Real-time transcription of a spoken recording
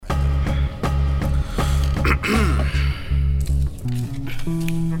kinda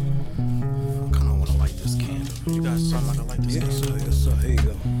wanna light this candle. You got something I can light this candle? Yes, sir. Here you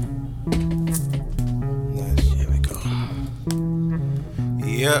go. Nice. Here we go.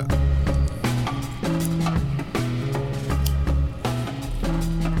 Yeah.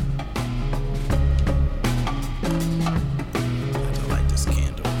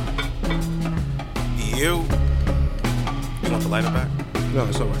 You want the lighter back? No,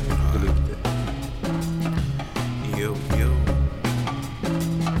 it's alright. Leave it there. You.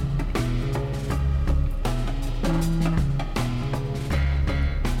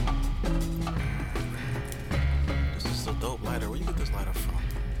 This is a dope lighter. Where you get this lighter from?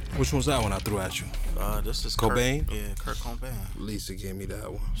 Which one's that one I threw at you? This is Cobain? Kurt Cobain. Lisa gave me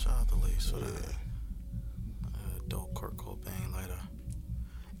that one. Shout out to Lisa for that. Dope Kurt Cobain lighter.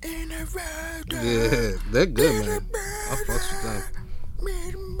 Yeah, they're good, man. I fucks with them.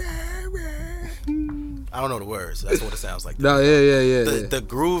 I don't know the words. That's what it sounds like. No, yeah. The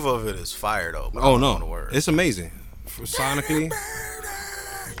groove of it is fire though. Oh I don't know the no, words. it's amazing. Sonically,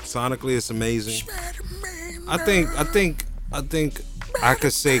 it's amazing. I think I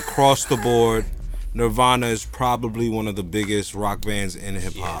could say across the board, Nirvana is probably one of the biggest rock bands in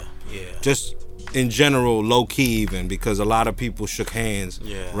hip hop. Yeah. Just in general, low key even, because a lot of people shook hands.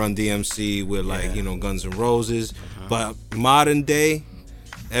 Yeah. Run DMC with Guns N' Roses, but modern day,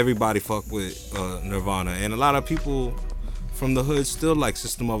 everybody fuck with Nirvana, and a lot of people from the hood still like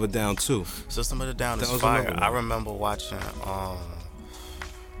System of a Down too. System of a Down is was fire. another one. I remember watching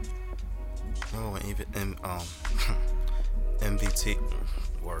remember when even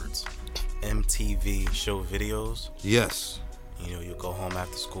MTV show videos. Yes. You go home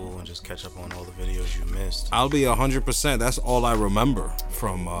after school and just catch up on all the videos you missed. I'll be 100%. That's all I remember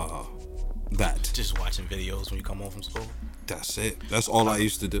from that. Just watching videos when you come home from school. That's it. That's all I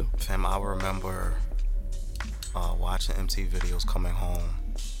used to do. Fam, I remember watching MTV videos, coming home,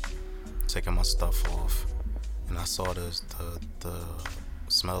 taking my stuff off, and I saw the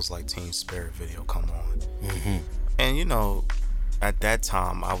Smells Like Teen Spirit video come on. Mm-hmm. And at that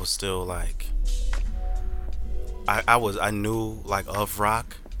time I was still like, I knew like of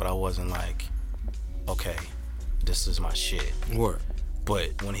rock, but I wasn't like, okay, this is my shit. Word.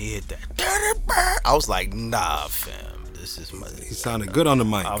 But when he hit that, I was like, nah, fam, this is my. He sounded good on the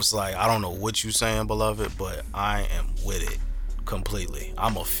mic. I was like, I don't know what you saying, beloved, but I am with it completely.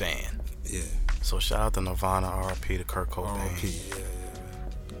 I'm a fan. Yeah. So shout out to Nirvana, R.I.P. to Kurt Cobain. R.I.P. Yeah.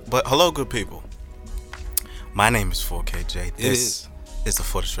 But hello, good people. My name is 4KJ. This is the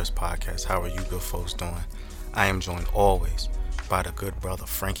For the Stress Podcast. How are you good folks doing? I am joined always by the good brother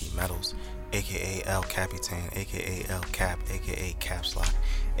Frankie Metals, aka El Capitan, aka El Cap, aka Caps Lock,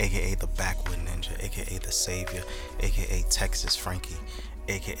 aka the Backwood Ninja, aka the Savior, aka Texas Frankie,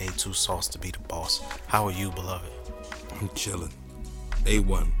 aka Too Sauce to be the boss. How are you, beloved? I'm chilling.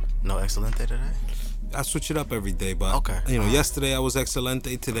 A1. No Excelente today? I switch it up every day, but okay. Yesterday I was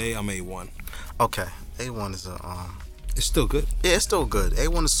Excelente. Today I'm A1. Okay, A1 is It's still good. Yeah, it's still good.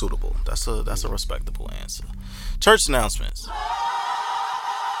 A1 is suitable. That's a respectable answer. Church announcements.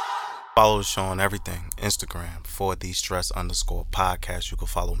 Follow the show on everything. Instagram for the stress_podcast. You can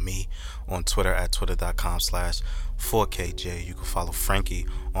follow me on Twitter at twitter.com/4KJ. You can follow Frankie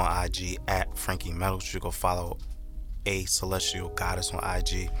on IG at Frankie Metals. You can follow A Celestial Goddess on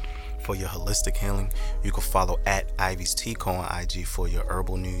IG for your holistic healing. You can follow at Ivy's Tico on IG for your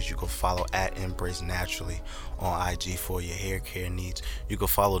herbal news. You can follow at Embrace Naturally on IG for your hair care needs. You can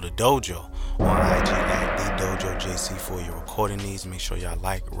follow the dojo on IG at The Dojo JC for your recording needs. Make sure y'all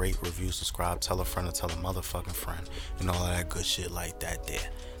like, rate, review, subscribe, tell a friend or tell a motherfucking friend, and all of that good shit like that there.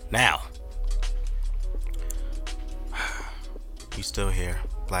 Now, we still here.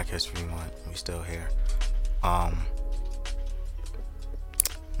 Black History Month. We still here.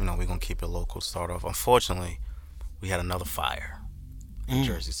 We're going to keep it local to start off. Unfortunately, we had another fire in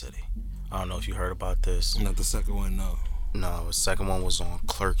Jersey City. I don't know if you heard about this. Not the second one, no. No, the second one was on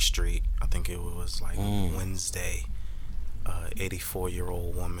Clerk Street. I think it was like Wednesday.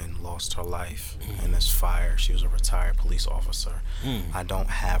 84-year-old woman lost her life in this fire. She was a retired police officer. I don't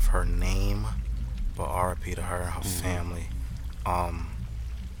have her name, but RIP to her and her family.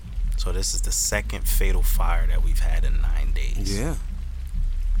 So this is the second fatal fire that we've had in 9 days. Yeah.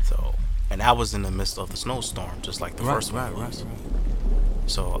 So, and that was in the midst of the snowstorm, just like the first one was. Right.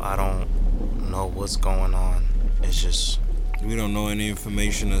 So I don't know what's going on. It's just we don't know any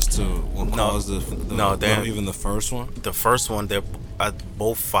information as to what caused even the first one. The first one,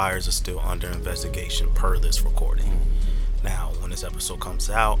 both fires are still under investigation per this recording. Now, when when this episode comes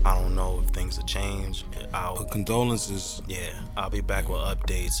out, I don't know if things have changed. Condolences. Yeah, I'll be back with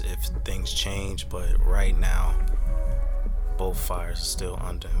updates if things change. But right now, both fires are still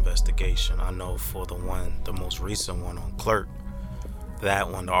under investigation. I know for the most recent one on Clerk, that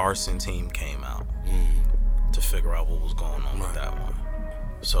one, the arson team came out to figure out what was going on with that one.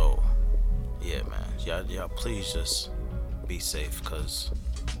 So, yeah, man, y'all please just be safe, because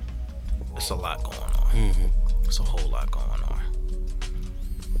it's a lot going on. It's a whole lot going on.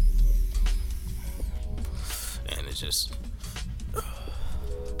 And it's just,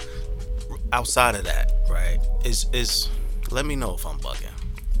 outside of that, right, is let me know if I'm bugging.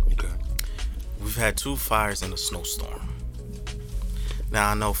 Okay. We've had 2 fires in a snowstorm.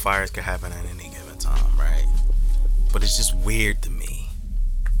 Now, I know fires can happen at any given time, right? But it's just weird to me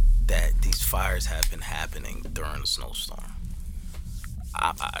that these fires have been happening during a snowstorm.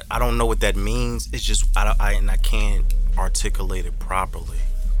 I don't know what that means. It's just, I can't articulate it properly.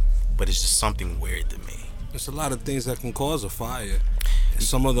 But it's just something weird to me. There's a lot of things that can cause a fire. And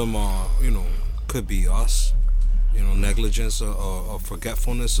some of them are, could be us. Negligence or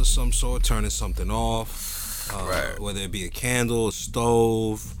forgetfulness of some sort, turning something off. Right. Whether it be a candle, a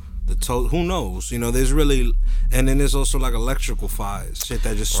stove, who knows? There's really, and then there's also like electrical fires, shit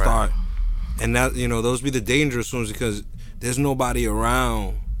that just start. And that, those be the dangerous ones, because there's nobody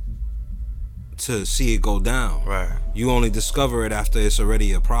around to see it go down. Right. You only discover it after it's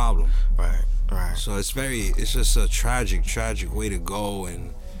already a problem. Right. So it's just a tragic way to go,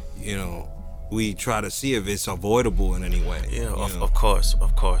 and, we try to see if it's avoidable in any way. Yeah, of course.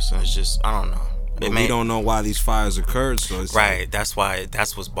 And it's just, I don't know. But we don't know why these fires occurred, so it's right. That's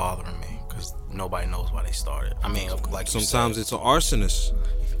what's bothering me, because nobody knows why they started. I mean, like sometimes it's an arsonist.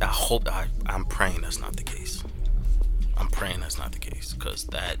 I'm praying that's not the case. Because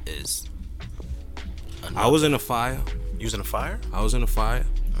that is. I was in a fire. You was in a fire? I was in a fire.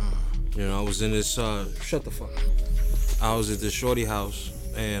 I was in this. Shut the fuck. I was at this shorty house,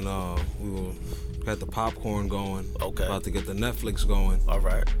 and we got the popcorn going. Okay. About to get the Netflix going. All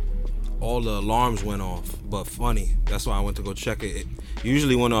right. All the alarms went off, but funny. That's why I went to go check it.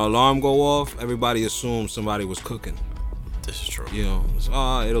 Usually when the alarm go off, everybody assumes somebody was cooking. This is true.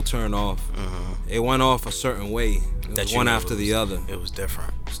 It'll turn off. It went off a certain way. One after the other. It was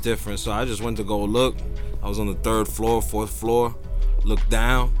different. It's different. So I just went to go look. I was on the 3rd floor, 4th floor. Looked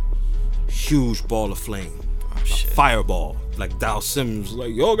down. Huge ball of flame. Oh, shit. Fireball. Like Dow Simmons.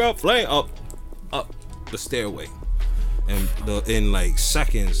 Like, yo, got flame. Up the stairway. And in like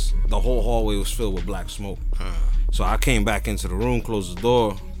seconds, the whole hallway was filled with black smoke. So I came back into the room, closed the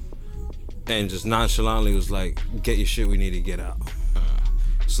door, and just nonchalantly was like, get your shit, we need to get out.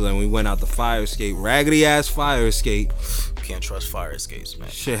 So then we went out the fire escape, raggedy ass fire escape. Can't trust fire escapes, man.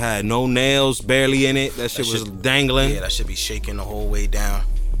 Shit had no nails, barely in it. That shit was dangling. Yeah, that should be shaking the whole way down.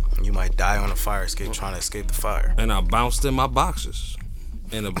 You might die on a fire escape trying to escape the fire. And I bounced in my boxers,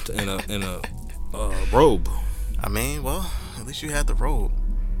 in a robe. I mean, well, at least you had the robe.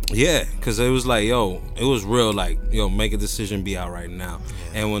 Yeah, because it was like, it was real, like, make a decision, be out right now.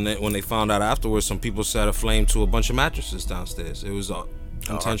 Yeah. And when they found out afterwards, some people set a flame to a bunch of mattresses downstairs. It was a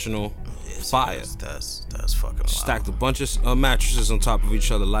intentional fire. That's fucking wild. Stacked a bunch of mattresses on top of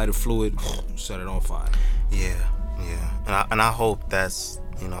each other, lighted fluid, set it on fire. Yeah. And I hope that's,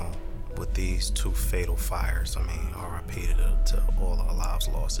 with these 2 fatal fires, I mean, RIP to all our lives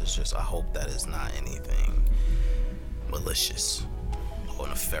lost. It's just, I hope that is not anything malicious or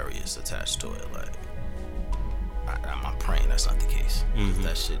nefarious attached to it. Like, I'm praying that's not the case.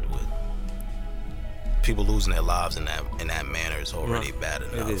 That shit with people losing their lives in that manner is already bad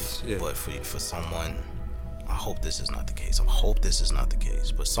enough. It is, yeah. But for someone, I hope this is not the case.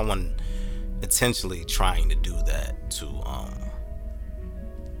 But someone intentionally trying to do that to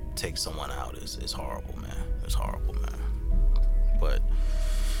take someone out is horrible, man. It's horrible, man. But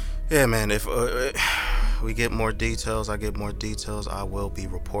yeah, man, if we get more details, I will be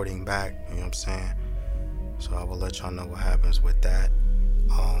reporting back. You know what I'm saying? So I will let y'all know what happens with that.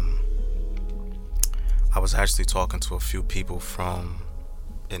 I was actually talking to a few people from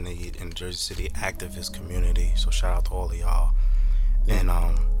in the Jersey City activist community. So shout out to all of y'all. And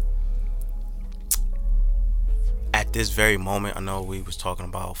at this very moment, I know we was talking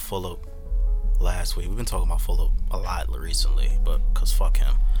about Fulop last week. We've been talking about Fulop a lot recently, but cause fuck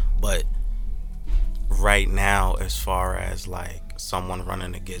him. But right now, as far as like someone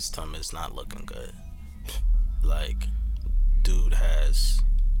running against him, it's not looking good. Like, dude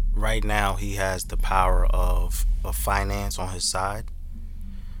right now he has the power of finance on his side.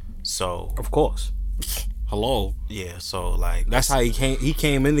 So of course, Hello. Yeah, so like That's how he came. He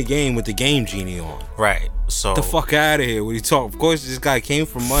came in the game with the Game Genie on. right. So The fuck out of here. When you talk, of course, this guy came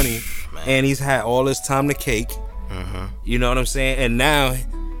from money, Man. and he's had all his time to cake. You know what I'm saying? And now,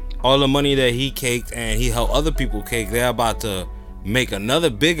 all the money that he caked and he helped other people cake, they're about to make another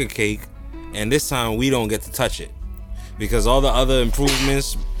bigger cake, and this time we don't get to touch it because all the other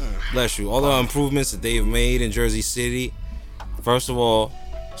improvements, bless you, all the improvements that they've made in Jersey City. First of all,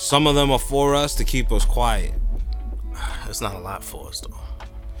 some of them are for us to keep us quiet. it's not a lot for us though.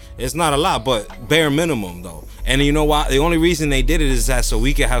 It's not a lot, but bare minimum though. And you know why? The only reason they did it is that so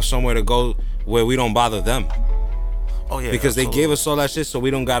we can have somewhere to go where we don't bother them. Oh yeah, Because absolutely. they gave us all that shit so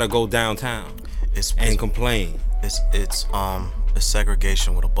we don't gotta go downtown and complain. It's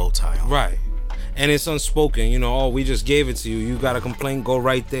segregation with a bow tie on. Right. And it's unspoken, you know, oh, we just gave it to you. You gotta complain, go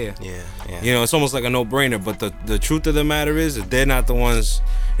right there. Yeah. You know, it's almost like a no-brainer. But the truth of the matter is that they're not the ones.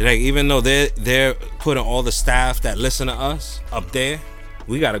 Like, even though they're putting all the staff that listen to us up there,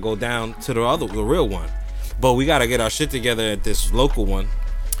 we gotta go down to the real one. But we gotta get our shit together at this local one.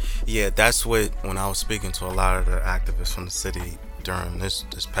 Yeah, that's what when I was speaking to a lot of the activists from the city during this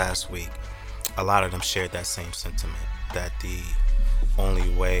past week, a lot of them shared that same sentiment that the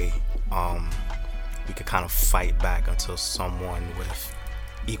only way we could kind of fight back until someone with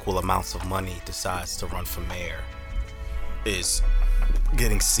equal amounts of money decides to run for mayor is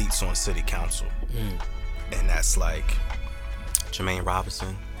getting seats on city council. And that's like Jermaine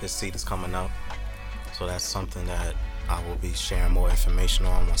Robinson, his seat is coming up, so that's something that I will be sharing more information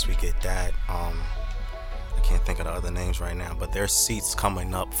on once we get that. I can't think of the other names right now, but there's seats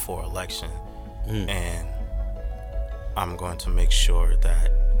coming up for election, and I'm going to make sure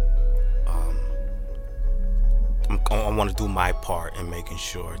that I want to do my part in making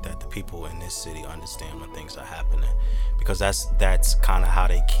sure that the people in this city understand when things are happening, because that's kind of how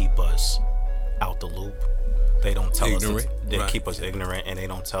they keep us out the loop. They don't tell Ignorant. us. They keep us ignorant, and they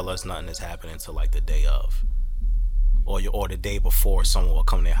don't tell us nothing is happening until like the day of, or the day before. Someone will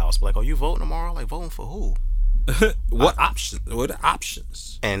come to their house, be like, "Oh, you voting tomorrow? Like, voting for who? What options? What are the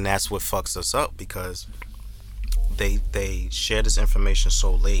options? And that's what fucks us up, because they share this information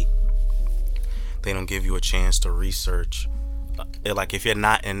so late. They don't give you a chance to research. Like, if you're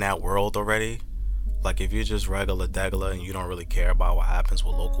not in that world already, like if you're just regular degular and you don't really care about what happens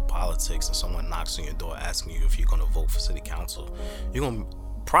with local politics, and someone knocks on your door asking you if you're gonna vote for city council, you're gonna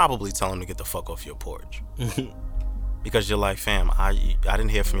probably tell them to get the fuck off your porch. Because you're like, fam, I didn't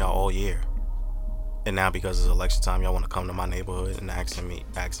hear from y'all all year, and now because it's election time, y'all want to come to my neighborhood and asking me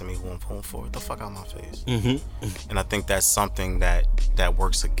who I'm voting for. Get the fuck out of my face. And I think that's something that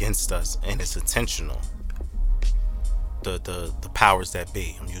works against us, and it's intentional. The powers that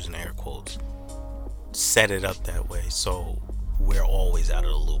be, I'm using air quotes, set it up that way so we're always out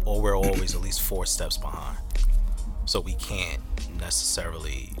of the loop, or we're always at least 4 steps behind, so we can't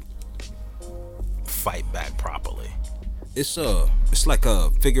necessarily fight back properly. It's like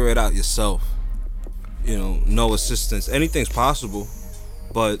figure it out yourself. You know, no assistance. Anything's possible,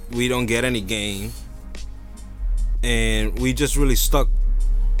 but we don't get any gain, and we just really stuck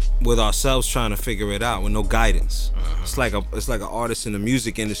with ourselves trying to figure it out with no guidance. It's like an artist in the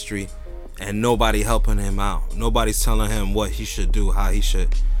music industry, and nobody helping him out. Nobody's telling him what he should do, how he should,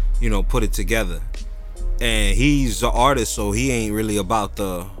 you know, put it together. And he's an artist, so he ain't really about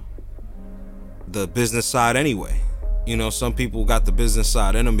the business side anyway. You know, some people got the business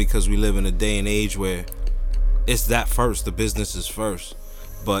side in them because we live in a day and age where it's that first. The business is first.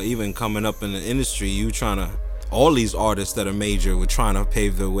 But even coming up in the industry, all these artists that are major were trying to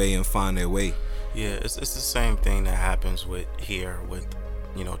pave their way and find their way. Yeah, it's the same thing that happens with,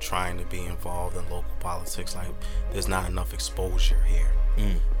 you know, trying to be involved in local politics. Like, there's not enough exposure here.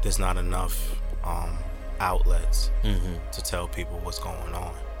 There's not enough outlets to tell people what's going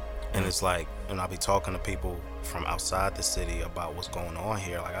on. And it's like, and I'll be talking to people from outside the city about what's going on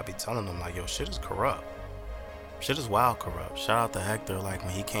here. Like, I'll be telling them, like, yo, shit is corrupt. Shit is wild corrupt. Shout out to Hector. Like,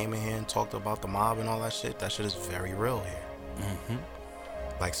 when he came in here and talked about the mob and all that shit is very real here.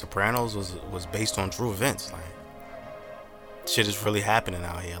 Like, Sopranos was based on true events. Like, shit is really happening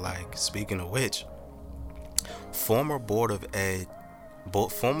out here. Like, speaking of which, former Board of Ed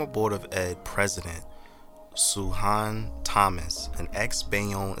President Suhan Thomas and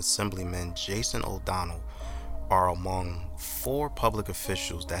ex-Bayonne Assemblyman Jason O'Donnell are among 4 public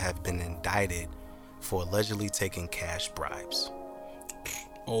officials that have been indicted for allegedly taking cash bribes.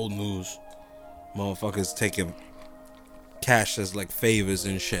 Old news. Motherfuckers taking cash as like favors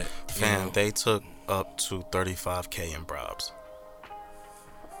and shit. Fam, they took up to $35,000 in bribes.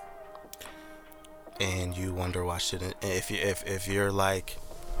 And you wonder why shouldn't, if you're like,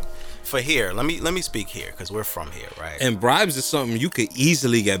 for here, let me speak here because we're from here, right? And bribes is something you could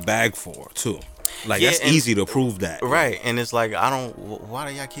easily get bagged for too. Like, Yeah, that's and- easy to prove that. Right, and it's like, why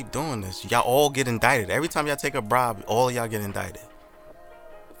do y'all keep doing this? Y'all all get indicted. Every time y'all take a bribe, all of y'all get indicted.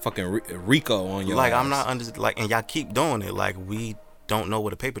 Fucking Rico on your Like, ass. I'm not and y'all keep doing it. Like, we don't know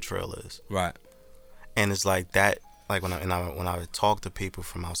what a paper trail is. Right. And it's like that, like when I talk to people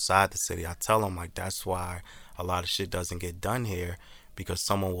from outside the city, I tell them, like, that's why a lot of shit doesn't get done here, because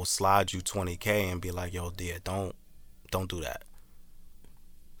someone will slide you $20K and be like, yo, dear, don't do that.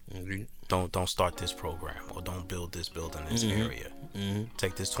 Mm-hmm. Don't start this program, or don't build this building in this area. Mm-hmm.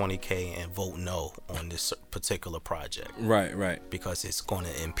 Take this $20K and vote no on this particular project, Right. because it's going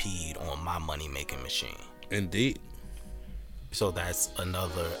to impede on my money making machine. Indeed. So that's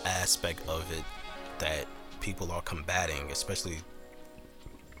another aspect of it that people are combating, especially,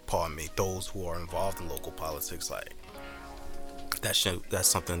 pardon me, those who are involved in local politics. Like, that's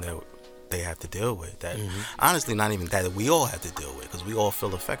something that they have to deal with. That honestly, not even that we all have to deal with, because we all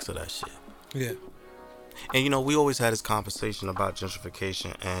feel effects of that shit. Yeah. And we always had this conversation about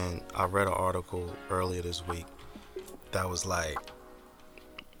gentrification, and I read an article earlier this week that was like,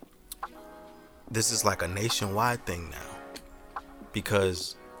 this is like a nationwide thing now,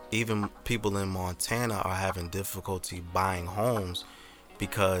 because even people in Montana are having difficulty buying homes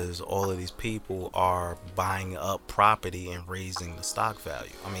because all of these people are buying up property and raising the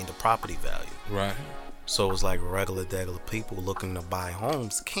the property value. Right. So it's like regular people looking to buy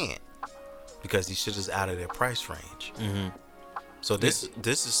homes can't, because these shit is out of their price range. Mm-hmm. So this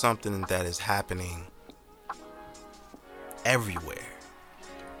is something that is happening everywhere.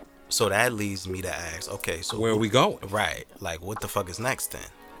 So that leads me to ask, okay, so Where are we going? Right. Like, what the fuck is next then?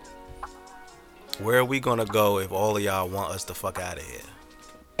 Where are we gonna go if all of y'all want us to fuck out of here?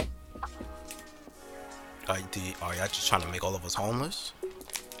 Are y'all just trying to make all of us homeless?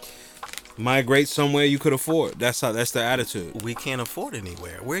 Migrate somewhere you could afford. That's the attitude. We can't afford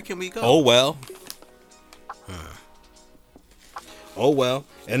anywhere. Where can we go? Oh well. Oh well.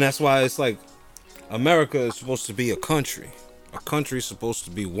 And that's why it's like, America is supposed to be a country. A country is supposed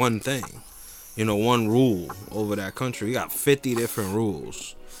to be one thing. One rule over that country. We got 50 different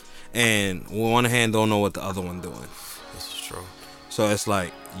rules. And one hand don't know what the other one doing. This is true. So it's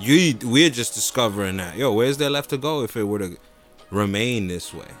like, we're just discovering that. Yo, where's there left to go if it were to remain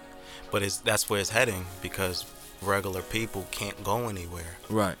this way? But that's where it's heading, because regular people can't go anywhere.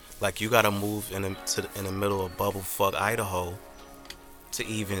 Right. Like, you gotta move in the middle of bubblefuck Idaho to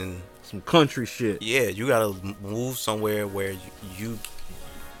even Some country shit. Yeah, you gotta move somewhere where you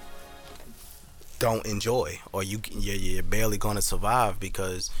don't enjoy, or you're barely gonna survive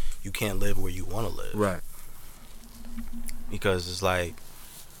because you can't live where you want to live. Right. Because it's like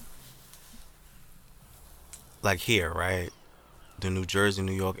here, right? The New Jersey,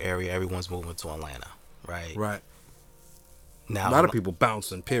 New York area, everyone's moving to Atlanta, right? Right. Now, A lot of people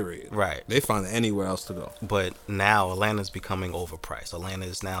bouncing, period. Right. They find anywhere else to go. But now Atlanta's becoming overpriced. Atlanta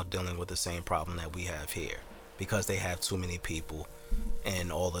is now dealing with the same problem that we have here, because they have too many people,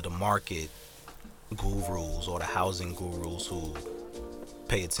 and all of the market gurus or the housing gurus who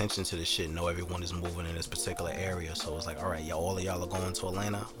pay attention to this shit know everyone is moving in this particular area. So it's like, all right, all of y'all are going to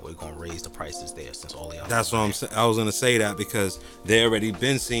Atlanta. We're gonna raise the prices there, since all of y'all. That's what I'm saying. I was gonna say that because they already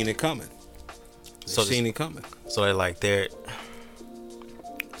been seeing it coming. So Seen it coming. So they're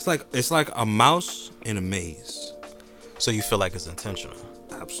It's like a mouse in a maze. So you feel like it's intentional?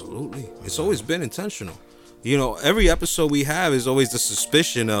 Absolutely. It's always been intentional. Every episode we have is always the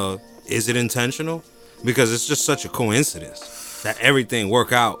suspicion of, is it intentional? Because it's just such a coincidence that everything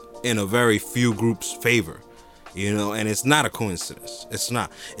work out in a very few groups' favor. And it's not a coincidence. It's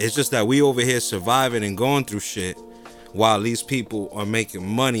not. It's just that we over here surviving and going through shit while these people are making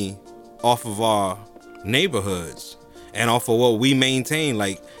money off of our neighborhoods and off of what we maintain.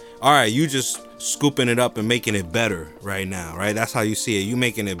 Like, all right, you just scooping it up and making it better right now, right? That's how you see it. You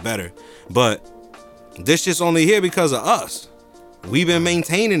making it better. But this shit's only here because of us. We've been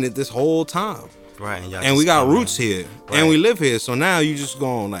maintaining it this whole time. Right. And we got roots here. Right. And we live here. So now you just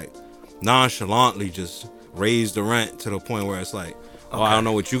going like nonchalantly just raise the rent to the point where it's like, oh, I don't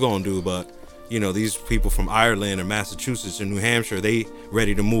know what you gonna do, but these people from Ireland or Massachusetts or New Hampshire, they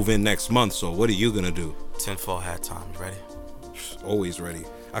ready to move in next month. So what are you gonna do? Tinfoil hat time. You ready? Always ready.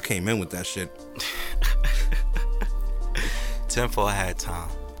 I came in with that shit. Tinfoil hat time.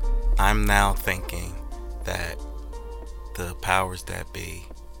 I'm now thinking that the powers that be,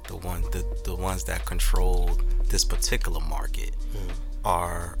 the ones that control this particular market,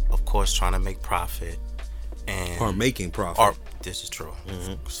 are of course trying to make profit, and Are making profit. This is true.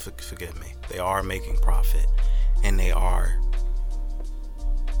 Forgive me. They are making profit, and they are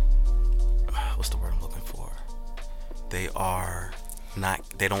they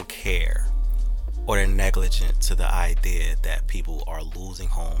don't care, or they're negligent to the idea that people are losing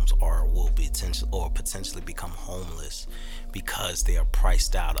homes or will be potentially become homeless because they are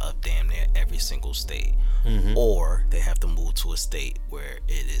priced out of damn near every single state, or they have to move to a state where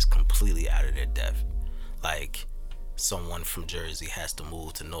it is completely out of their depth. Like someone from Jersey has to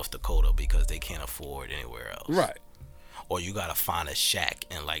move to North Dakota because they can't afford anywhere else. Right. Or you gotta find a shack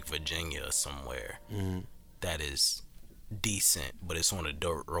in like Virginia or somewhere that is decent, but it's on a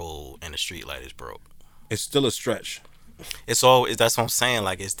dirt road and the street light is broke. It's still a stretch. That's what I'm saying.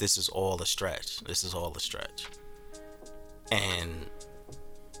 Like this is all a stretch. This is all a stretch. And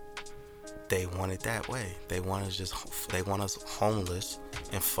they want it that way. They want us homeless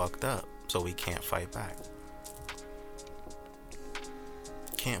and fucked up, so we can't fight back.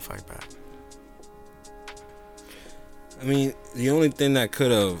 Can't fight back. I mean, the only thing that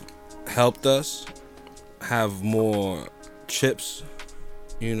could have helped us have more chips,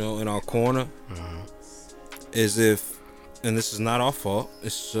 in our corner, is if, and this is not our fault,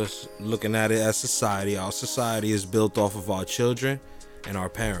 it's just looking at it as society. Our society is built off of our children and our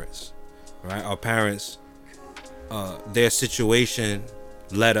parents, right? Our parents, their situation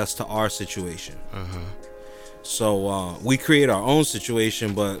led us to our situation. So we create our own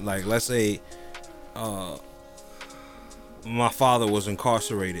situation, but like, let's say my father was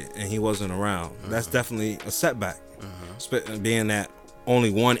incarcerated and he wasn't around. That's definitely a setback, being that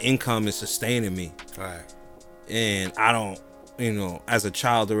only one income is sustaining me. Right. And I don't, as a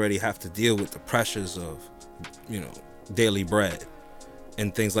child already have to deal with the pressures of, daily bread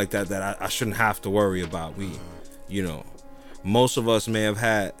and things like that I shouldn't have to worry about. Most of us may have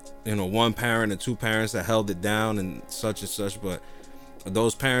had, one parent or two parents that held it down and such, but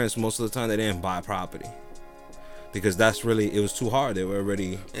those parents, most of the time, they didn't buy property because it was too hard. They were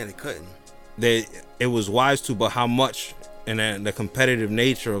already... Yeah, they couldn't. It was wise to, but how much, and then the competitive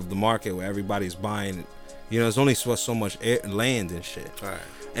nature of the market where everybody's buying, there's only so much land and shit. Right.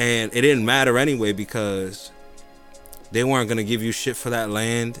 And it didn't matter anyway because they weren't going to give you shit for that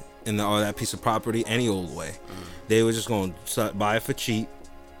land or that piece of property any old way. They were just going to buy it for cheap,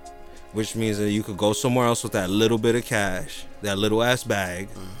 which means that you could go somewhere else with that little bit of cash, that little ass bag,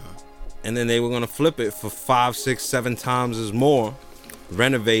 and then they were going to flip it for 5, 6, 7 times as more,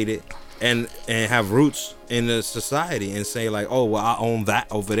 renovate it, and have roots in the society and say like, oh, well, I own that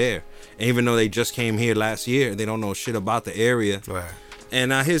over there. And even though they just came here last year, they don't know shit about the area. Right. And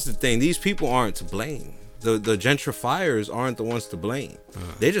now here's the thing. These people aren't to blame. The gentrifiers aren't the ones to blame.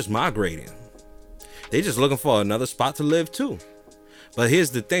 They're just migrating. They just looking for another spot to live too. But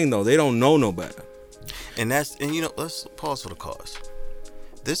here's the thing though, they don't know no better. And let's pause for the cause.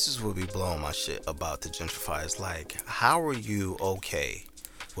 This is what be blowing my shit about the gentrifiers. Like, how are you okay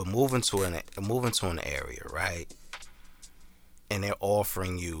with moving to an area, right? And they're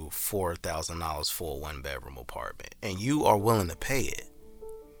offering you $4,000 for a 1-bedroom apartment, and you are willing to pay it.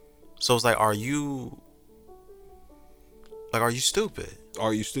 So it's like, are you stupid?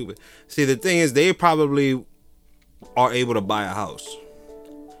 Are you stupid? See, the thing is, they probably are able to buy a house,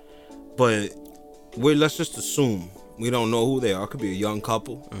 but let's just assume we don't know who they are. It could be a young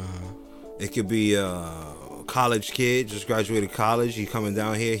couple. It could be a college kid, just graduated college. He coming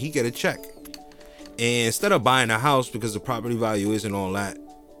down here, he get a check. And instead of buying a house because the property value isn't all that,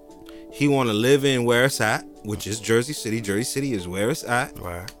 he want to live in where it's at, which is Jersey City. Jersey City is where it's at.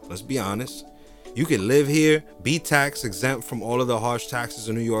 Right. Let's be honest. You can live here, be tax exempt from all of the harsh taxes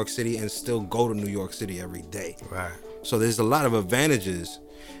in New York City, and still go to New York City every day. Right. So there's a lot of advantages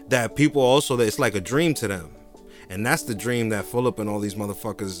that people also, that it's like a dream to them. And that's the dream that Philip and all these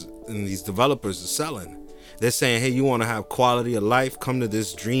motherfuckers and these developers are selling. They're saying, hey, you want to have quality of life? Come to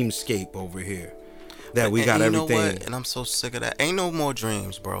this dreamscape over here. That we got everything. You know what? And I'm so sick of that. Ain't no more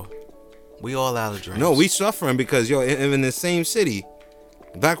dreams, bro. We all out of dreams. No, we suffering because, in the same city,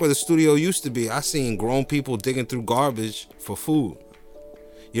 back where the studio used to be, I seen grown people digging through garbage for food.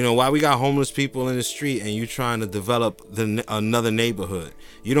 Why we got homeless people in the street and you trying to develop another neighborhood?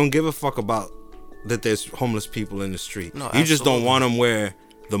 You don't give a fuck about that there's homeless people in the street. No, you just don't want them where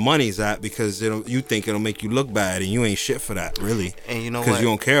the money's at because you think it'll make you look bad, and you ain't shit for that, really. And you know what? Because you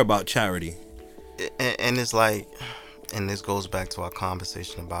don't care about charity. And it's like, and this goes back to our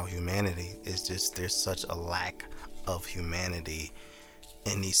conversation about humanity. It's just there's such a lack of humanity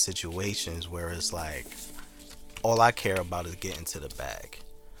in these situations where it's like, all I care about is getting to the bag.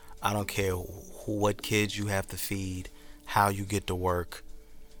 I don't care what kids you have to feed, how you get to work,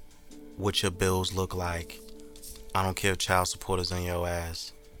 what your bills look like. I don't care if child support is on your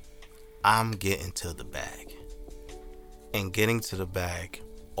ass. I'm getting to the bag. And getting to the bag,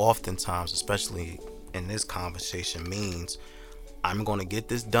 oftentimes, especially in this conversation means I'm going to get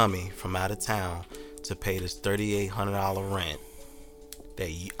this dummy from out of town to pay this $3,800 rent that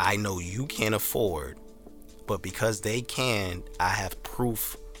I know you can't afford, but because they can, I have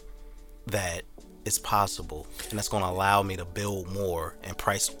proof that it's possible, and that's going to allow me to build more and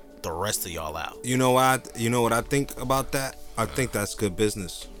price the rest of y'all out. You know what I think about that? I think that's good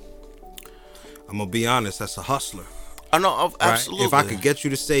business. I'm gonna be honest, that's a hustler. I know, absolutely. Right? If I could get you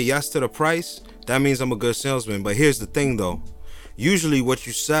to say yes to the price, that means I'm a good salesman. But here's the thing though. Usually what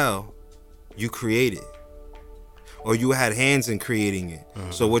you sell, you create it. Or you had hands in creating it.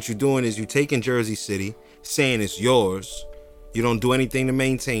 Mm-hmm. So what you're doing is you taking Jersey City, saying it's yours. You don't do anything to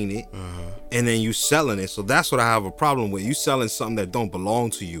maintain it. Mm-hmm. And then you selling it. So that's what I have a problem with. You selling something that don't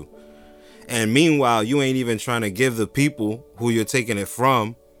belong to you. And meanwhile, you ain't even trying to give the people who you're taking it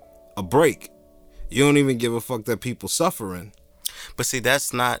from a break. You don't even give a fuck that people suffering. But see,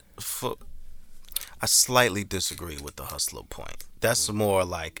 that's not... I slightly disagree with the hustler point. That's more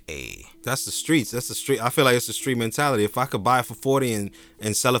like a... That's the streets. That's the street. I feel like it's the street mentality. If I could buy it for 40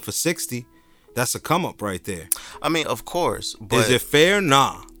 and sell it for 60, that's a come up right there. I mean, of course, but... Is it fair?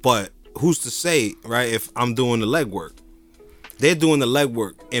 Nah. But who's to say, right, if I'm doing the legwork? They're doing the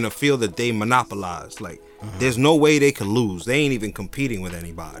legwork in a field that they monopolize. Like, there's no way they could lose. They ain't even competing with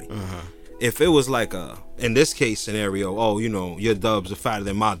anybody. If it was like in this case scenario, oh, you know, your dubs are fatter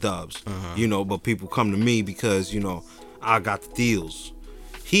than my dubs, you know, but people come to me because, you know, I got the deals.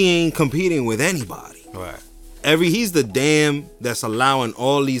 He ain't competing with anybody. Right. He's the dam that's allowing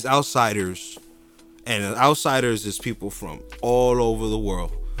all these outsiders, and outsiders is people from all over the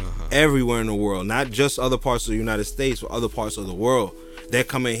world. Everywhere in the world, not just other parts of the United States, but other parts of the world. They're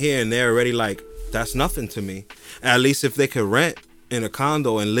coming here and they're already like, that's nothing to me. At least if they could rent in a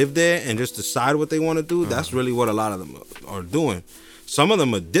condo and live there and just decide what they want to do, that's really what a lot of them are doing. Some of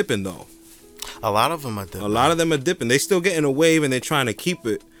them are dipping though. A lot of them are dipping. A lot of them are dipping. They still getting a wave and they're trying to keep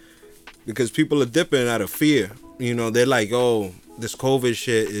it because people are dipping out of fear. You know, they're like, oh, this COVID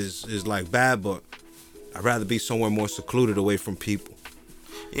shit is like bad, but I'd rather be somewhere more secluded away from people.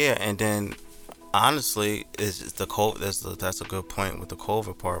 Yeah, and then honestly, is the COVID. That's a good point with the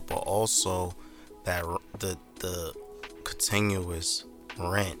COVID part, but also that the continuous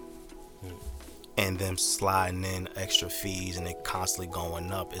rent and them sliding in extra fees and it constantly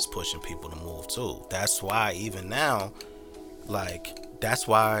going up is pushing people to move too. That's why even now, like that's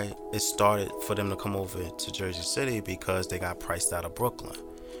why it started for them to come over to Jersey City, because they got priced out of Brooklyn,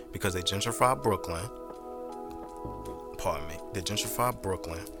 because they gentrified Brooklyn. They gentrified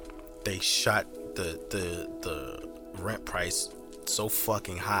Brooklyn. They shot the rent price so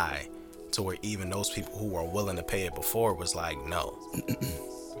fucking high to where even those people who were willing to pay it before was like, no.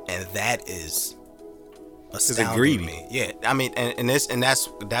 And that is astounding to me. Yeah, I mean, and that's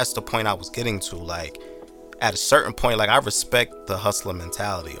the point I was getting to. Like, at a certain point, like I respect the hustler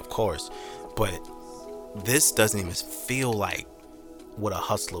mentality, of course, but this doesn't even feel like what a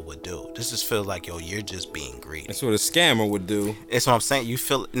hustler would do. This just feels like, yo, you're just being greedy. That's what a scammer would do. It's what I'm saying. You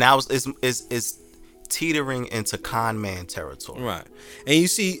feel now it's teetering into con man territory. Right. And you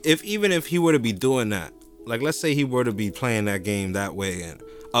see, even if he were to be doing that, like let's say he were to be playing that game that way and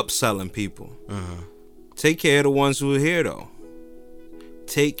upselling people, take care of the ones who are here though.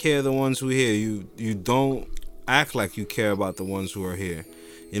 Take care of the ones who are here. You don't act like you care about the ones who are here.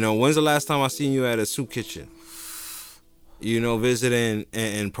 You know, when's the last time I seen you at a soup kitchen? You know, visiting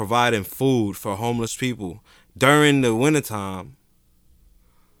and providing food for homeless people during the wintertime,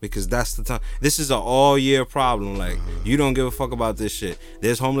 because that's the time. This is an all year problem. Like, you don't give a fuck about this shit.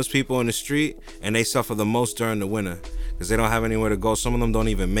 There's homeless people in the street and they suffer the most during the winter because they don't have anywhere to go. Some of them don't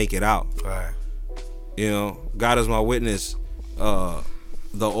even make it out. Right. You know, God is my witness. The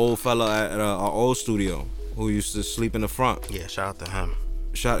old fella at our old studio who used to sleep in the front. Yeah, shout out to him.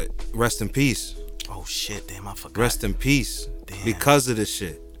 Rest in peace. Oh shit, damn, I forgot. Rest in peace. Damn. Because of this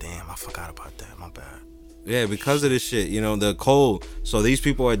shit. Damn, I forgot about that. My bad. Yeah, because of this shit. You know, the cold. So these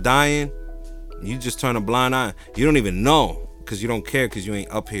people are dying. You just turn a blind eye. You don't even know because you don't care because you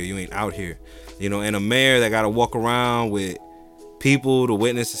ain't up here. You ain't out here. You know, and a mayor that got to walk around with people to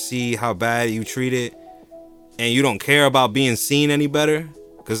witness to see how bad you treat it. And you don't care about being seen any better.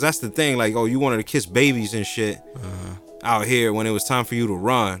 Because that's the thing. Like, oh, you wanted to kiss babies and shit out here when it was time for you to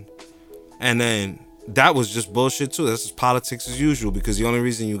run. And then that was just bullshit too. That's just politics as usual, because the only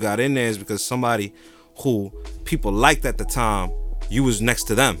reason you got in there is because somebody who people liked at the time, you was next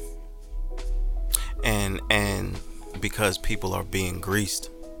to them. And because people are being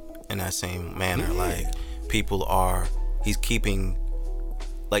greased in that same manner. Yeah. Like he's keeping,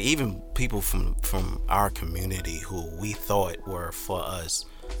 like even people from our community who we thought were for us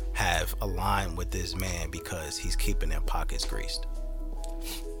have aligned with this man because he's keeping their pockets greased.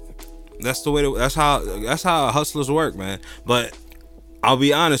 That's the way. That's how hustlers work, man. But I'll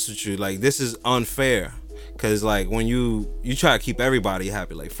be honest with you, like, this is unfair. Cause like when you try to keep everybody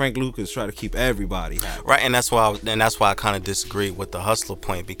happy, like Frank Lucas try to keep everybody happy, right? And that's why I kind of disagree with the hustler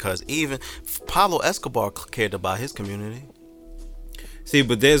point, because even Pablo Escobar cared about his community. See,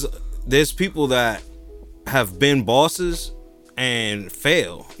 but there's people that have been bosses and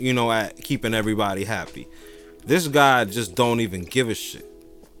fail, at keeping everybody happy. This guy just don't even give a shit.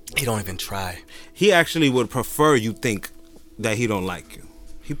 He don't even try. He actually would prefer you think that he don't like you.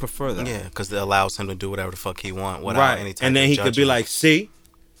 He prefer that. Yeah, because it allows him to do whatever the fuck he want without any type of and then he judgment. could be like, see,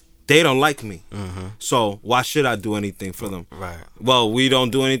 they don't like me. So why should I do anything for them? Right. Well, we don't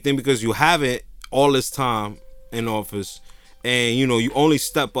do anything because you haven't all this time in office, and you only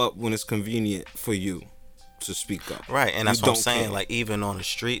step up when it's convenient for you to speak up. Right, and that's what I'm saying. Care. Like, even on a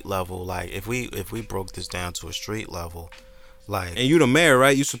street level, like if we broke this down to a street level, like, and you the mayor,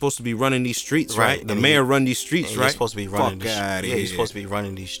 right? You're supposed to be running these streets, right? The mayor run these streets, right? You're supposed to be running. You're supposed to be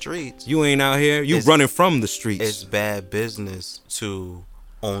running these streets. You ain't out here. You running from the streets. It's bad business to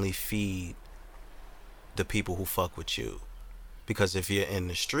only feed the people who fuck with you, because if you're in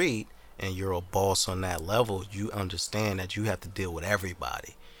the street and you're a boss on that level, you understand that you have to deal with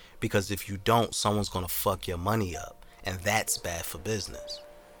everybody, because if you don't, someone's gonna fuck your money up, and that's bad for business.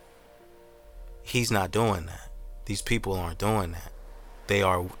 He's not doing that. These people aren't doing that. They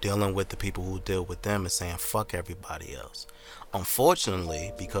are dealing with the people who deal with them and saying fuck everybody else.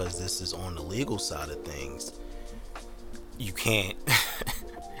 Unfortunately, because this is on the legal side of things, you can't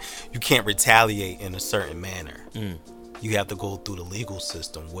you can't retaliate in a certain manner. You have to go through the legal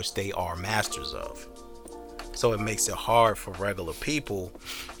system, which they are masters of. So it makes it hard for regular people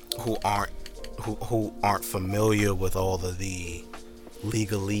who aren't familiar with all of the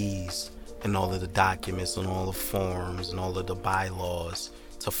legalese and all of the documents and all the forms and all of the bylaws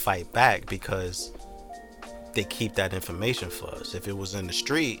to fight back, because they keep that information for us. If it was in the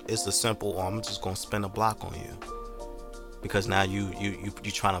street, it's a simple, I'm just gonna spin a block on you, because now you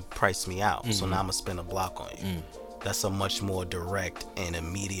trying to price me out. So now I'm gonna spin a block on you. That's a much more direct and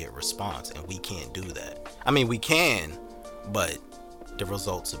immediate response, and we can't do that. I mean, we can, but the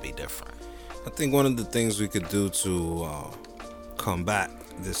results will be different. I think one of the things we could do to combat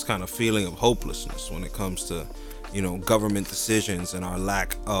this kind of feeling of hopelessness when it comes to government decisions and our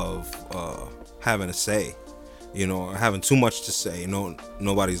lack of having a say, or having too much to say,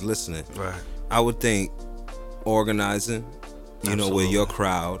 nobody's listening. Right. I would think organizing, with your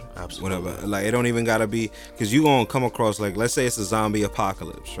crowd. Absolutely. Whatever. Like, it don't even gotta be, because you gonna come across, like, let's say it's a zombie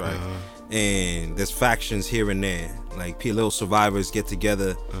apocalypse, right? And there's factions here and there, like little survivors get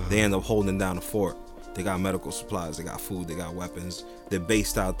together. They end up holding down the fort. They got medical supplies, they got food, they got weapons. They're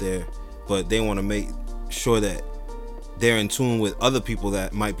based out there, but they want to make sure that they're in tune with other people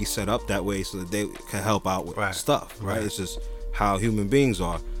that might be set up that way so that they can help out with stuff, right? It's just how human beings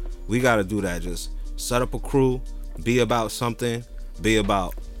are. We got to do that. Just set up a crew, be about something, be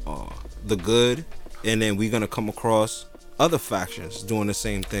about the good, and then we're going to come across other factions doing the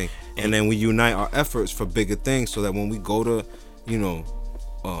same thing. And then we unite our efforts for bigger things, so that when we go to,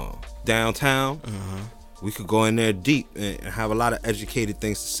 downtown, we could go in there deep and have a lot of educated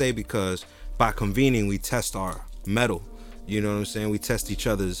things to say, because by convening we test our mettle. You know what I'm saying? We test each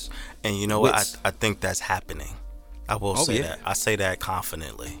other's. And you know wits. what? I think that's happening. I will say that. I say that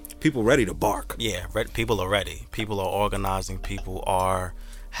confidently. People ready to bark. Yeah, people are ready. People are organizing. People are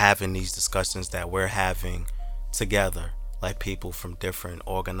having these discussions that we're having together. Like, people from different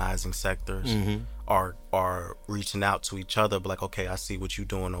organizing sectors are reaching out to each other, but like, okay, I see what you're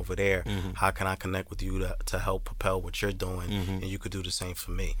doing over there. How can I connect with you to help propel what you're doing? And you could do the same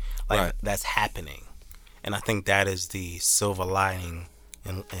for me. Like, that's happening. And I think that is the silver lining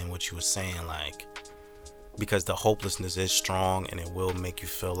in what you were saying, like, because the hopelessness is strong, and it will make you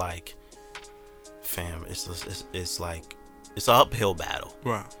feel like, fam, it's like, it's an uphill battle.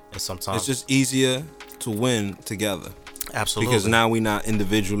 Right. And sometimes it's just easier to win together. Absolutely. Because now we're not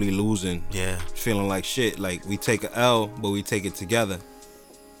individually losing. Yeah. Feeling like shit. Like, we take a L, but we take it together.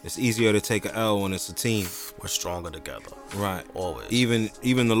 It's easier to take a L when it's a team. We're stronger together. Right. Always. Even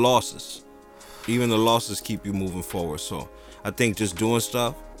the losses. Even the losses keep you moving forward. So I think just doing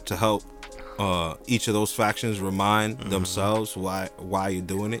stuff to help each of those factions remind themselves why you're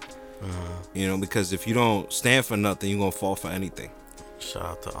doing it. Because if you don't stand for nothing, you're gonna fall for anything. Shout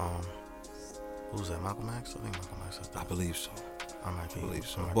out to who's that? Malcolm X? I think Malcolm X said that. I believe so. I believe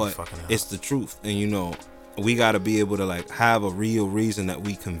so. But it's the truth, and we got to be able to, like, have a real reason that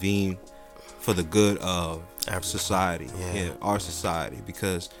we convene for the good of Everyone. society. Yeah, our society,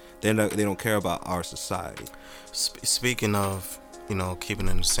 because they don't care about our society. Speaking of, keeping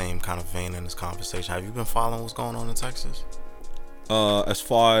in the same kind of vein in this conversation, have you been following what's going on in Texas? As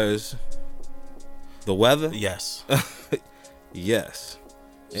far as the weather, Yes. yes,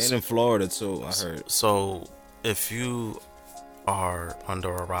 and in Florida too, I heard. So, if you are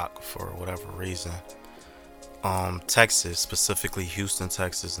under a rock for whatever reason, Texas, specifically Houston,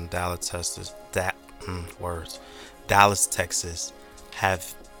 Texas, and Dallas, Texas, Dallas, Texas,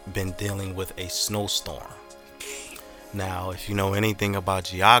 have been dealing with a snowstorm. Now, if you know anything about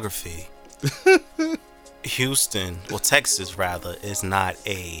geography, Texas rather, is not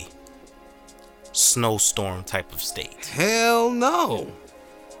a snowstorm type of state. Hell no.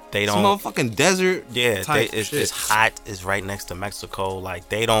 They It's don't. motherfucking desert. Yeah, type it's shit. hot. It's right next to Mexico. Like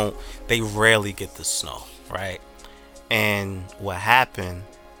they rarely get the snow, right? And what happened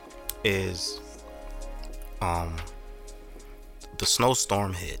is, the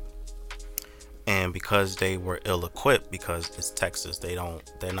snowstorm hit, and because they were ill-equipped, because it's Texas,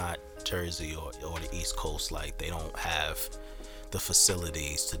 they're not Jersey or the East Coast. Like they don't have the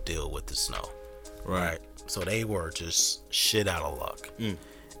facilities to deal with the snow, Right. so they were just shit out of luck.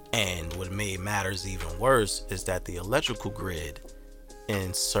 And what made matters even worse is that the electrical grid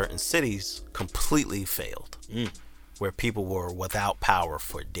in certain cities completely failed, where people were without power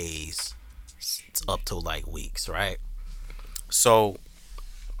for days, up to like weeks, right? So,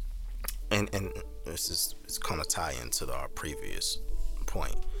 and it's kind of tie into our previous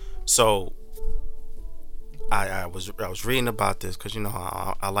point. So, I was reading about this because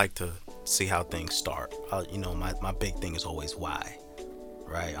I like to see how things start. My big thing is always why.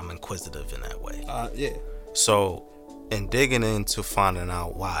 Right, I'm inquisitive in that way. Yeah. So, in digging into finding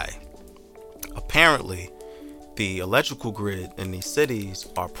out why, apparently, the electrical grid in these cities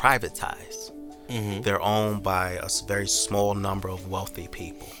are privatized. They're owned by a very small number of wealthy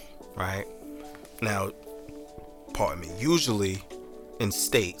people. Right now, pardon me. Usually, in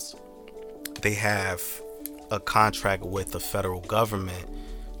states, they have a contract with the federal government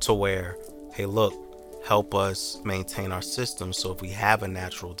to where, hey, look, help us maintain our system, so if we have a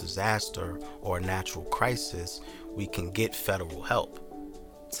natural disaster or a natural crisis, we can get federal help.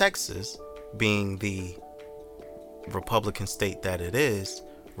 Texas, being the Republican state that it is,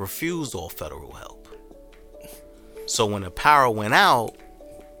 refused all federal help. So when the power went out,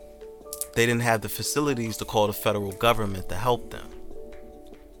 they didn't have the facilities to call the federal government to help them.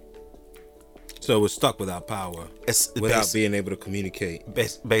 So it was stuck without power, without being able to communicate.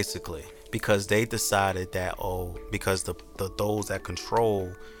 Basically, because they decided that because the those that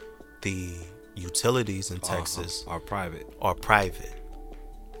control the utilities in Texas are private.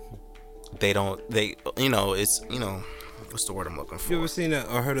 It's what's the word I'm looking for? You ever seen that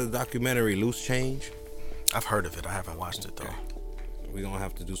or heard of the documentary Loose Change? I've heard of it. I haven't watched it though. We're gonna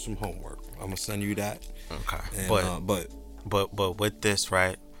have to do some homework. I'm gonna send you that. Okay. And, but with this,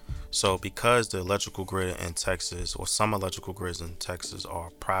 right? So because the electrical grid in Texas, or some electrical grids in Texas, are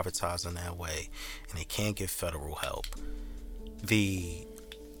privatized in that way, and they can't get federal help, the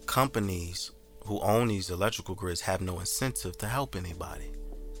companies who own these electrical grids have no incentive to help anybody.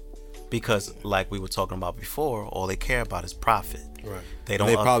 Because, like we were talking about before, all they care about is profit. Right. They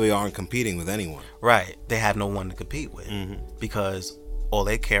probably aren't competing with anyone. Right. They have no one to compete with, because all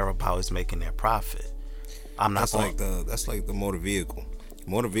they care about is making their profit. That's like the motor vehicle.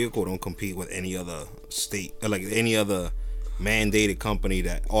 Motor vehicle don't compete with any other state, like any other mandated company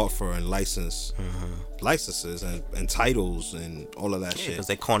that offer and licenses and titles and all of that shit. Because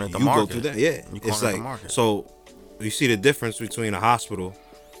they cornered the market. You go through that, yeah. It's like, so you see the difference between a hospital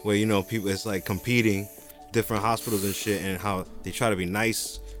where people, it's like competing, different hospitals and shit, and how they try to be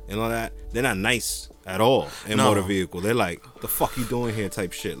nice and all that. They're not nice at all in motor vehicle. They're like, the fuck you doing here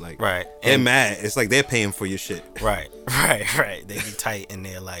type shit. Like, right. They're mad. It's like they're paying for your shit. Right. They be tight and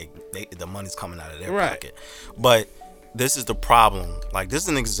they're like, the money's coming out of their pocket. But this is the problem. Like, this is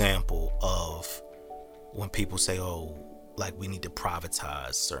an example of when people say, like, we need to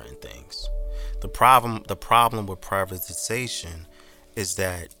privatize certain things. The problem with privatization is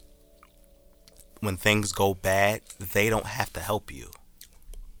that when things go bad, they don't have to help you.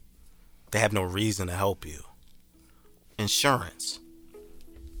 They have no reason to help you. Insurance.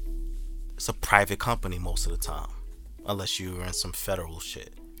 It's a private company most of the time, unless you're in some federal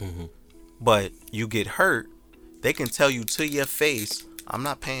shit. But you get hurt, they can tell you to your face, I'm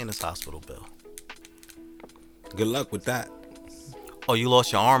not paying this hospital bill. Good luck with that. Oh, you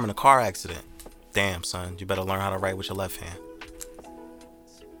lost your arm in a car accident. Damn, son, you better learn how to write with your left hand.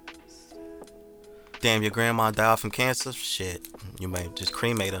 Damn, your grandma died from cancer? Shit. You may just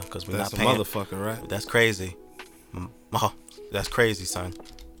cremate her because we're not That's a paying. motherfucker, right? That's crazy. Oh, that's crazy, son.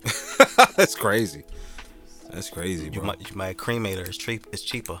 That's crazy. That's crazy, bro. You might cremate her. It's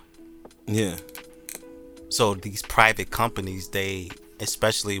cheaper. Yeah. So these private companies,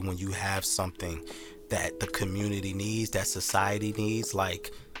 especially when you have something that the community needs, that society needs,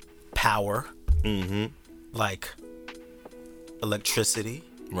 like power, like electricity.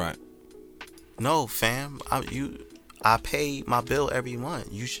 Right. No, fam. I pay my bill every month.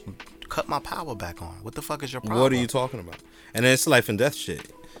 You should cut my power back on. What the fuck is your problem? What are you talking about? And then it's life and death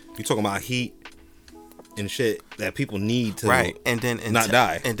shit. You talking about heat and shit that people need to and then not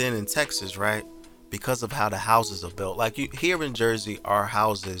die. And then in Texas, right? Because of how the houses are built, like here in Jersey, our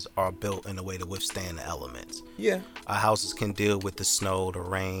houses are built in a way to withstand the elements. Yeah. Our houses can deal with the snow, the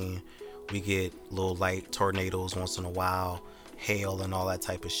rain. We get little light tornadoes once in a while, hail and all that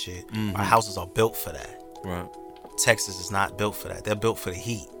type of shit. Our houses are built for that. Right. Texas is not built for that. They're built for the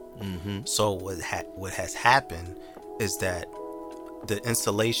heat. So what has happened is that the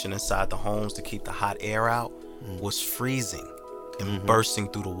insulation inside the homes to keep the hot air out was freezing and bursting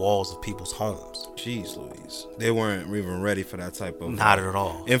through the walls of people's homes. Jeez Louise. They weren't even ready for that type of... Not at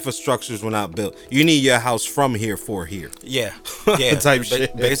all. Infrastructures were not built. You need your house from here for here. Yeah. Type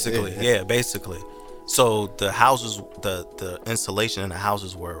shit. Basically. Yeah, basically. So the houses, the insulation in the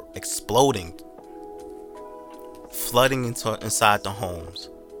houses were exploding, flooding inside the homes.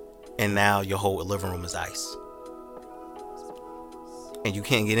 And now your whole living room is ice. And you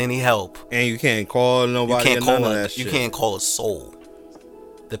can't get any help. And you can't call nobody. You can't call a soul.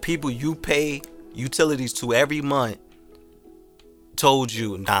 The people you pay utilities to every month told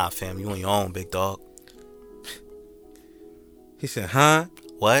you, nah, fam, you on your own, big dog. He said, huh?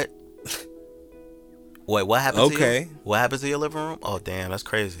 What? Wait, what happened to you? Okay. What happened to your living room? Oh, damn, that's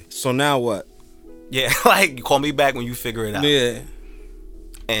crazy. So now what? Yeah, like, you call me back when you figure it out. Yeah.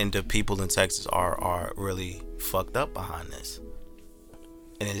 And the people in Texas are really fucked up behind this.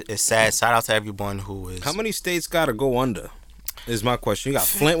 And it's sad. Shout out to everyone who is... How many states gotta go under? Is my question. You got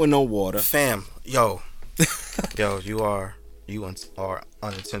Flint with no water. Fam, yo, you are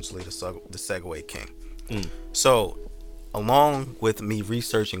unintentionally the segue king. So, along with me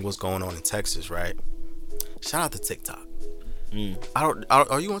researching what's going on in Texas, right? Shout out to TikTok.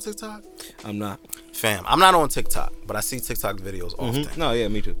 Are you on TikTok? I'm not. Fam, I'm not on TikTok, but I see TikTok videos often. No, yeah,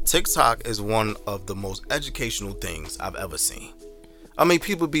 me too. TikTok is one of the most educational things I've ever seen. I mean,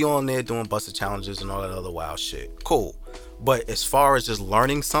 people be on there doing busted challenges and all that other wild shit. Cool. But as far as just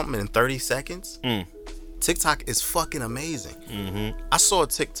learning something in 30 seconds, TikTok is fucking amazing. I saw a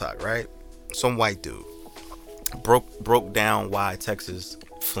TikTok, right? Some white dude broke down why Texas,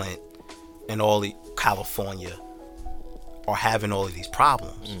 Flint, and all the California are having all of these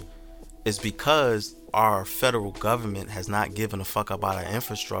problems. It's because our federal government has not given a fuck about our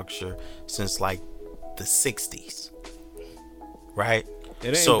infrastructure since like the 60s. Right?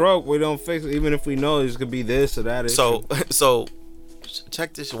 It ain't broke. We don't fix it. Even if we know it's gonna be this or that issue. So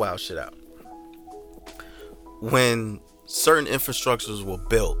check this wild shit out. When certain infrastructures were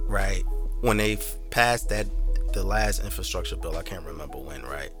built, right? When they passed the last infrastructure bill, I can't remember when,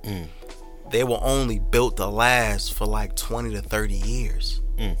 right? They were only built to last for like 20 to 30 years.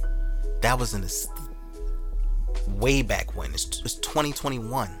 That was in way back when. It's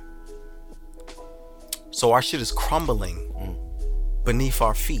 2021. So our shit is crumbling beneath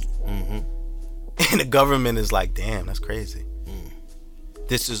our feet. And the government is like, damn, that's crazy.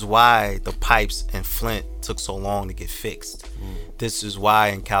 This is why the pipes in Flint took so long to get fixed. This is why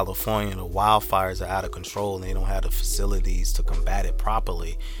in California the wildfires are out of control and they don't have the facilities to combat it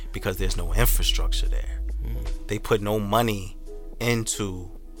properly, because there's no infrastructure there. They put no money into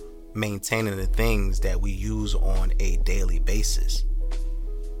maintaining the things that we use on a daily basis.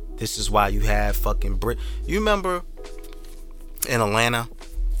 This is why you have fucking you remember in Atlanta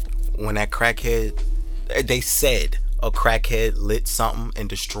when that crackhead, they said a crackhead lit something and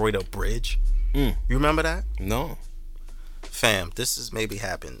destroyed a bridge? You remember that? No. Fam, this is maybe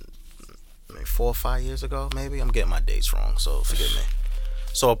happened maybe 4 or 5 years ago, maybe. I'm getting my dates wrong, so forgive me.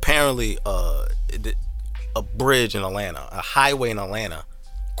 So apparently a bridge in Atlanta, a highway in Atlanta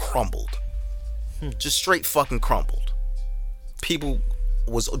crumbled. Just straight fucking crumbled. People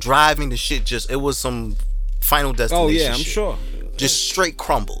was driving the shit, it was some Final Destination. Oh yeah, I'm shit. sure. Just straight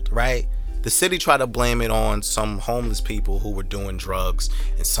crumbled, right? The city tried to blame it on some homeless people who were doing drugs,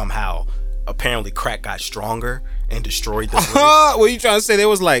 and somehow apparently crack got stronger and destroyed the bridge. What are you trying to say? There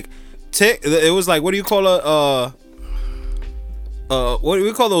was like it was like, what do you call what do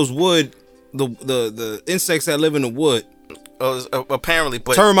we call those wood, the insects that live in the wood? Apparently,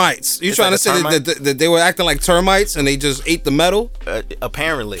 but termites. You it's trying like to say that they were acting like termites and they just ate the metal?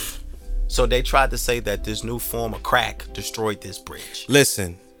 apparently. So they tried to say that this new form of crack destroyed this bridge.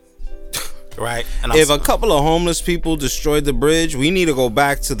 Listen, right? And if a couple of homeless people destroyed the bridge, we need to go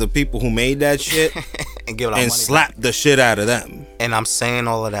back to the people who made that shit and give it and slap the shit out of them. And I'm saying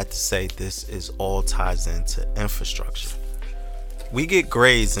all of that to say this is all ties into infrastructure. We get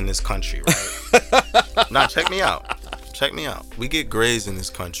grades in this country, right? Now check me out. Check me out. We get grades in this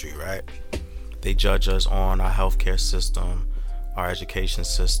country, right? They judge us on our healthcare system, our education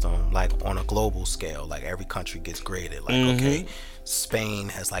system, like on a global scale. Like every country gets graded. Like, okay, Spain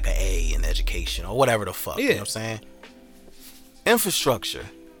has like an A in education or whatever the fuck. You know what I'm saying? Infrastructure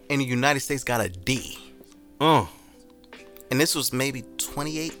in the United States got a D. And this was maybe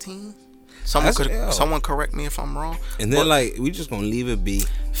 2018? Someone correct me if I'm wrong. And then like we just gonna leave it be.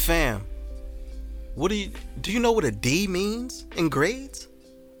 Fam, do you know what a D means in grades?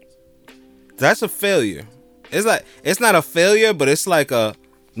 That's a failure. It's like it's not a failure, but it's like a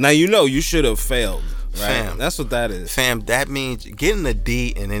now you should have failed. Right? Fam, that's what that is. Fam, that means getting a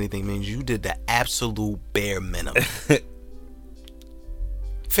D in anything means you did the absolute bare minimum.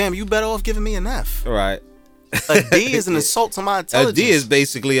 Fam, you better off giving me an F. Right. A D is an insult to my intelligence. A D is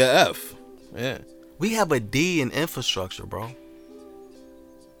basically a F. Yeah. We have a D in infrastructure, bro.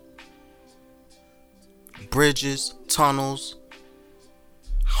 Bridges, tunnels,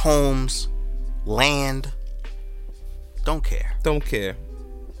 homes, land. Don't care. Don't care.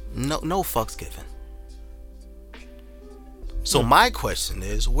 No fucks given. So my question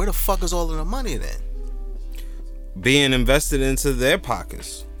is, where the fuck is all of the money then? Being invested into their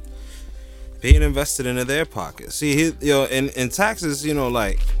pockets. Being invested into their pockets. See, in taxes,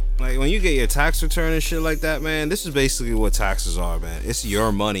 like when you get your tax return and shit like that, man, this is basically what taxes are, man. It's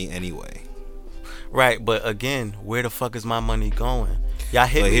your money anyway. Right, but again, where the fuck is my money going? Y'all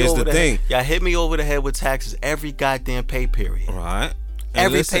hit me here's over the thing. Y'all hit me over the head with taxes every goddamn pay period. Right.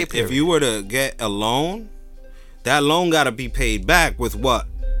 Every pay period. If you were to get a loan, that loan got to be paid back with what?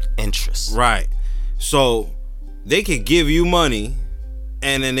 Interest. Right. So they could give you money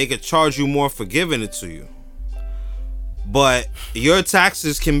and then they could charge you more for giving it to you. But your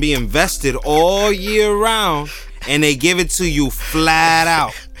taxes can be invested all year round and they give it to you flat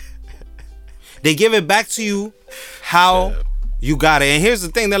out. They give it back to you how you got it. And here's the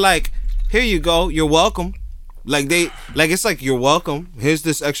thing, they're like, here you go, you're welcome. It's like you're welcome. Here's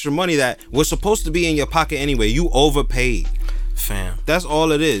this extra money that was supposed to be in your pocket anyway. You overpaid. Fam. That's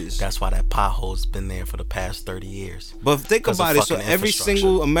all it is. That's why that pothole's been there for the past 30 years. But think about it. So every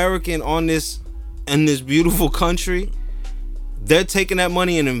single American in this beautiful country, they're taking that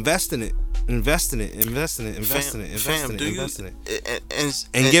money and investing it. And giving us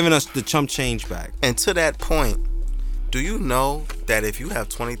the chump change back. And to that point, do you know that if you have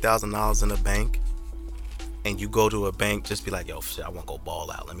 $20,000 in the bank and you go to a bank, just be like, yo, shit, I want to go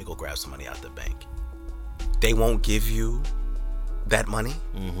ball out. Let me go grab some money out the bank. They won't give you that money.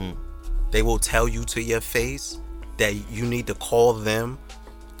 They will tell you to your face that you need to call them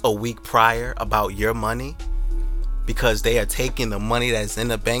a week prior about your money because they are taking the money that's in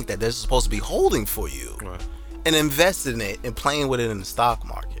the bank that they're supposed to be holding for you and investing it and playing with it in the stock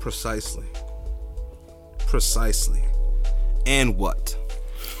market. Precisely. And what?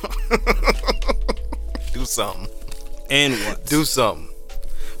 Do something. And what? Do something.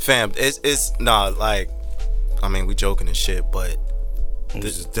 Fam, it's not like, I mean, we joking and shit, but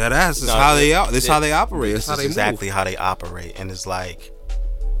this dead ass. This is how they operate. This is exactly how they operate. And it's like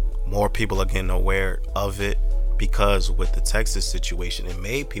more people are getting aware of it because with the Texas situation, it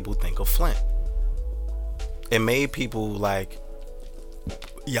made people think of Flint. It made people like,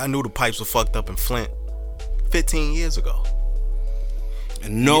 yeah, I knew the pipes were fucked up in Flint 15 years ago.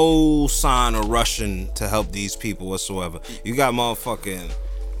 And no sign of rushing to help these people whatsoever. You got motherfucking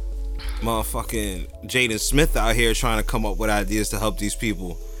Jaden Smith out here trying to come up with ideas to help these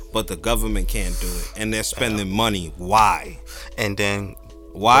people, but the government can't do it, and they're spending money. Why? And then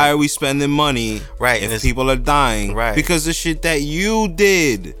why are we spending money? Right, if people are dying? Right, because the shit that you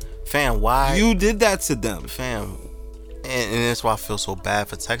did, fam. Why you did that to them, fam? And that's why I feel so bad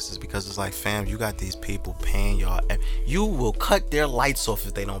for Texas, because it's like, fam, you got these people paying y'all. You will cut their lights off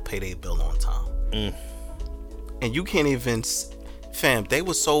if they don't pay their bill on time. And you can't even, fam, they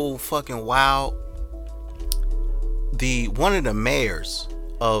were so fucking wild. One of the mayors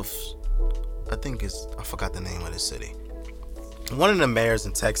of, I forgot the name of the city. One of the mayors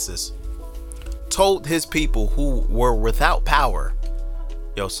in Texas told his people who were without power,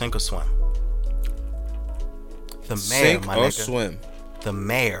 yo, sink or swim. The mayor, sink or swim. The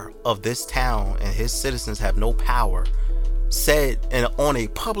mayor of this town and his citizens have no power said on a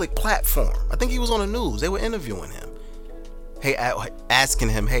public platform, I think he was on the news, they were interviewing him. Hey, asking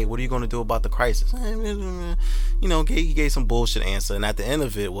him, hey, what are you going to do about the crisis? You know, he gave some bullshit answer, and at the end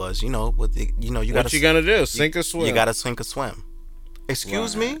of it was, you got to. What you gonna do? Sink or swim? You got to sink or swim.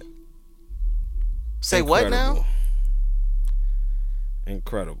 Excuse me? Say Incredible. what now?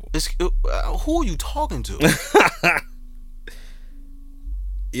 Incredible. Who are you talking to?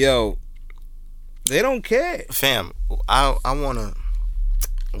 Yo, they don't care. Fam,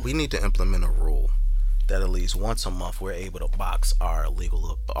 we need to implement a rule that at least once a month we're able to box our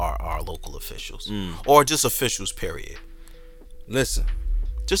local officials. Or just officials, period. Listen.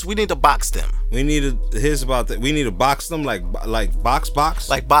 We need to box them. We need to box them like box.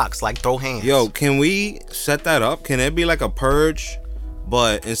 Like throw hands. Yo, can we set that up? Can it be like a purge,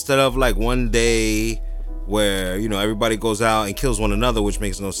 but instead of like one day where everybody goes out and kills one another, which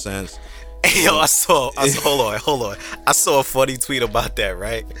makes no sense. Hey, yo, I saw hold on. I saw a funny tweet about that,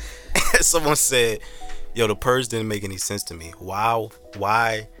 right? Someone said, yo, the purge didn't make any sense to me. Wow,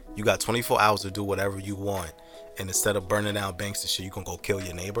 why you got 24 hours to do whatever you want, and instead of burning down banks and shit, you gonna go kill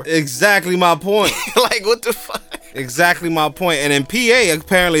your neighbor? Exactly my point. Like, what the fuck? Exactly my point. And in PA,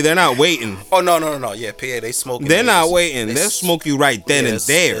 apparently they're not waiting. Oh, no. Yeah, PA, they smoking. They're not waiting. They'll smoke you right then and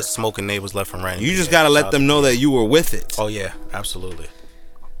there. They're smoking neighbors left and right. You just gotta let them know that you were with it. Oh yeah, absolutely.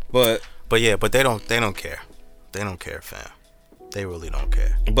 But they don't care. They don't care, fam. They really don't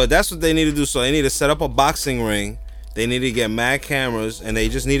care. But that's what they need to do. So they need to set up a boxing ring. They need to get mad cameras, and they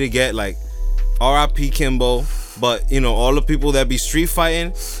just need to get like R.I.P. Kimbo. But all the people that be street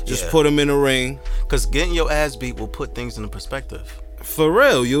fighting, just put them in a ring. Cause getting your ass beat will put things into perspective. For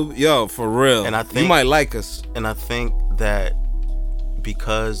real, for real. And I think you might like us. And I think that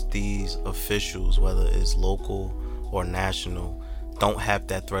because these officials, whether it's local or national, don't have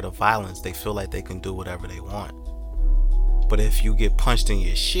that threat of violence, they feel like they can do whatever they want. But if you get punched in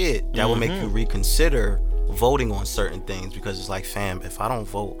your shit, that will make you reconsider voting on certain things, because it's like, fam, if I don't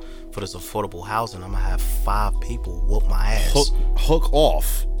vote for this affordable housing, I'm gonna have 5 people whoop my ass. Hook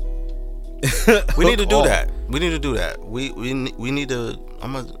off. We need to do that. We need to do that. We need to.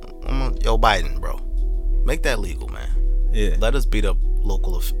 I'm a yo, Biden, bro, make that legal, man. Yeah. Let us beat up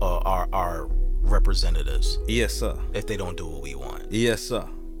local our representatives. Yes, sir. If they don't do what we want. Yes, sir.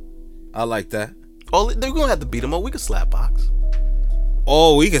 I like that. Oh, they're gonna have to beat them up. We could slap box.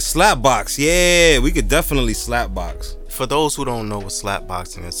 Oh, we could slap box. Yeah, we could definitely slap box. For those who don't know what slap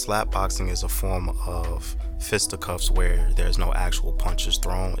boxing is a form of fisticuffs where there's no actual punches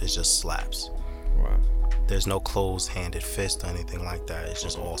thrown. It's just slaps. Right. There's no closed-handed fist or anything like that. It's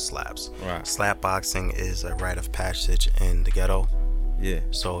just all slaps. Right. Slap boxing is a rite of passage in the ghetto. Yeah.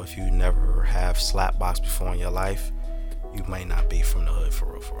 So if you never have slap boxed before in your life, you might not be from the hood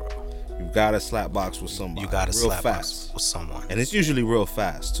for real. You gotta slap box with somebody. You gotta real slap fast. box with someone. And it's usually real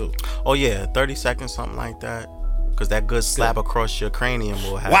fast too. Oh yeah, 30 seconds, something like that. Cause that good slap across your cranium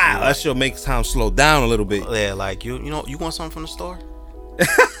will have. Wow, that should make time slow down a little bit. Yeah, like you want something from the store?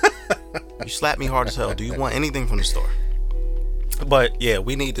 You slap me hard as hell. Do you want anything from the store? But yeah,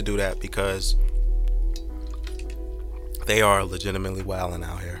 we need to do that because they are legitimately wilding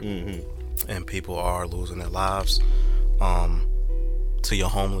out here, and people are losing their lives. To your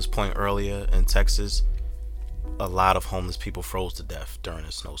homeless point earlier in Texas, a lot of homeless people froze to death during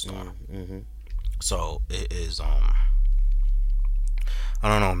a snowstorm. So it is I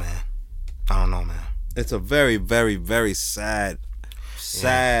don't know, man. It's a very, very, very sad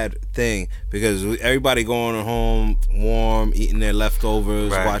thing, because everybody going home warm, eating their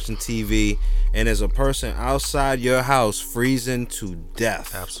leftovers, watching TV, and there's a person outside your house freezing to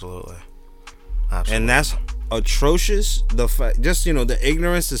death. Absolutely. And that's atrocious. The fact, just the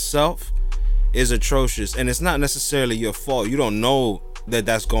ignorance itself is atrocious, and it's not necessarily your fault. You don't know that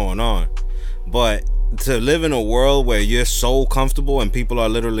that's going on, but to live in a world where you're so comfortable and people are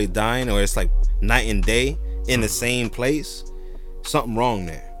literally dying, or it's like night and day in the same place, something wrong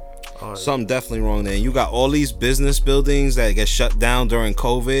there. Something definitely wrong there. And you got all these business buildings that get shut down during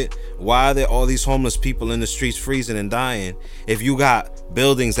COVID. Why are there all these homeless people in the streets freezing and dying if you got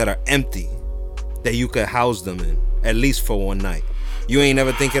buildings that are empty that you could house them in, at least for one night? You ain't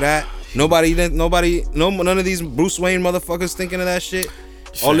never think of that? None of these Bruce Wayne motherfuckers thinking of that shit?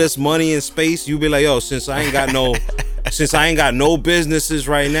 Sure. All this money and space, you be like, yo, since I ain't got no businesses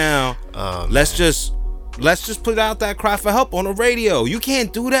right now, let's just put out that cry for help on the radio. You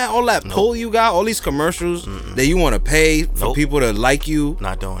can't do that. All that pull you got, all these commercials that you want to pay for people to like you.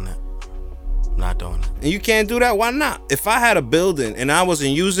 Not doing that. Not doing it. And you can't do that. Why not? If I had a building and I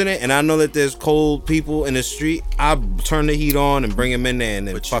wasn't using it, and I know that there's cold people in the street, I'd turn the heat on and bring them in there, and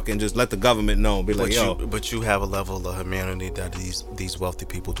then fucking just let the government know. Be like, yo. But you have a level of humanity that these wealthy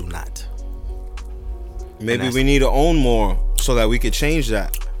people do not. Maybe we need to own more so that we could change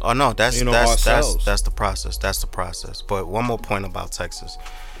that. Oh no, that's the process. That's the process. But one more point about Texas.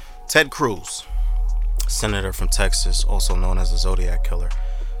 Ted Cruz, senator from Texas, also known as the Zodiac Killer.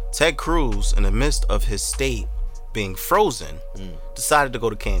 Ted Cruz, in the midst of his state being frozen, decided to go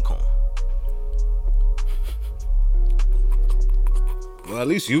to Cancun. Well, at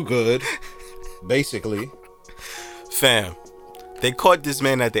least you good. Basically. Fam, they caught this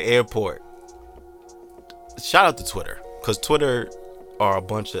man at the airport. Shout out to Twitter, because Twitter are a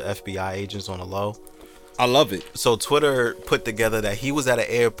bunch of FBI agents on the low. I love it. So Twitter put together that he was at an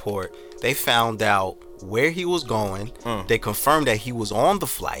airport. They found out where he was going. They confirmed that he was on the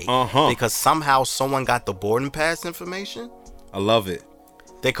flight because somehow someone got the boarding pass information. I love it.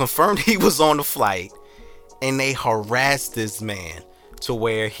 They confirmed he was on the flight, and they harassed this man to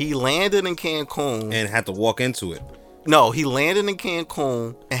where he landed in Cancun and had to walk into it. No, he landed in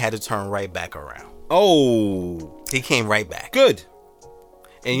Cancun and had to turn right back around. Oh, he came right back. Good.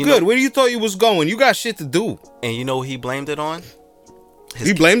 And you good. Know, where do you thought you was going? You got shit to do. And you know what he blamed it on?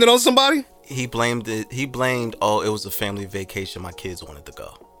 He blamed it on somebody? He blamed it. He blamed, oh, it was a family vacation. My kids wanted to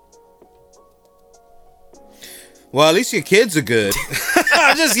go. Well, at least your kids are good.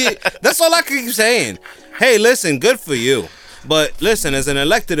 That's all I keep saying. Hey, listen, good for you. But listen, as an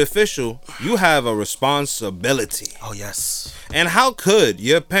elected official, you have a responsibility. Oh, yes. And how could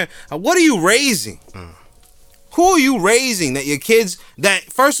your parents... What are you raising? Who are you raising that your kids... That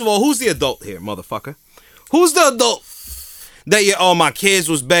first of all, who's the adult here, motherfucker? Who's the adult that my kids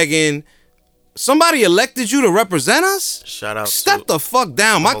was begging... Somebody elected you to represent us? Shout out. Step the fuck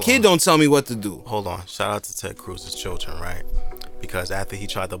down. My kid don't tell me what to do. Hold on. Shout out to Ted Cruz's children, right? Because after he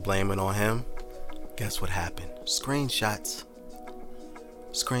tried to blame it on him, guess what happened? Screenshots.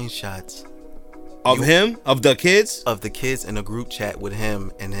 Of him? Of the kids? Of the kids in a group chat with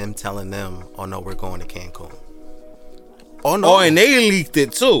him and him telling them, oh no, we're going to Cancun. Oh no. Oh, and they leaked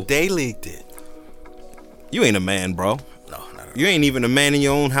it too. They leaked it. You ain't a man, bro. No, not at all. You ain't even a man in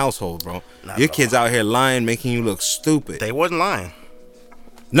your own household, bro. Your kids out here lying, making you look stupid. They wasn't lying.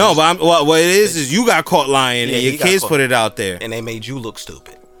 No, but what it is you got caught lying, and your kids put it out there, and they made you look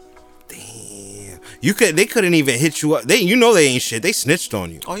stupid. Damn, they couldn't even hit you up. They ain't shit. They snitched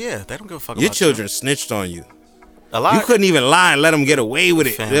on you. Oh yeah, they don't give a fuck. Your about children you. Snitched on you. A lot. You couldn't even lie and let them get away with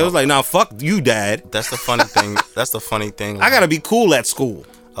it. It was like, nah, fuck you, Dad. That's the funny thing. That's the funny thing. I gotta be cool at school.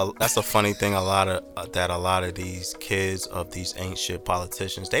 That's a funny thing. A lot of these kids of these ain't shit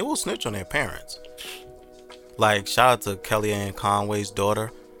politicians, they will snitch on their parents. Like, shout out to Kellyanne Conway's daughter.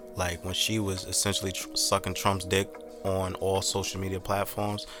 Like, when she was essentially sucking Trump's dick on all social media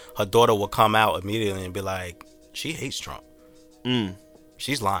platforms, her daughter would come out immediately and be like, she hates Trump.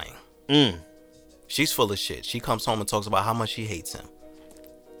 She's lying. She's full of shit. She comes home and talks about how much she hates him.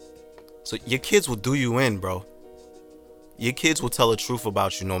 So your kids will do you in, bro. Your kids will tell the truth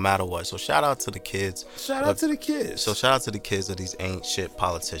about you no matter what. So shout out to the kids. Shout out to the kids. So shout out to the kids of these ain't shit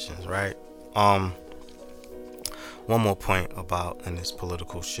politicians, right? One more point about in this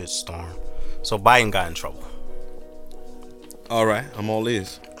political shit storm. So Biden got in trouble. All right, I'm all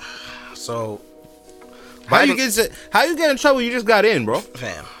ears. So how you get in trouble? You just got in, bro.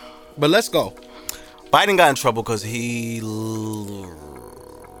 Fam. But let's go. Biden got in trouble because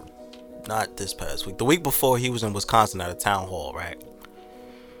not this past week. The week before, he was in Wisconsin at a town hall, right?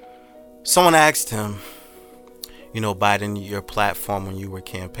 Someone asked him, you know, Biden, your platform when you were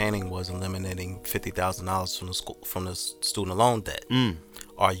campaigning was eliminating $50,000 from the student loan debt.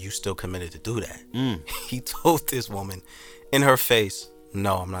 Are you still committed to do that? He told this woman in her face,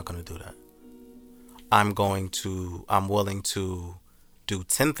 no, I'm not going to do that. I'm willing to do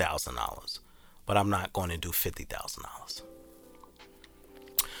 $10,000, but I'm not going to do $50,000.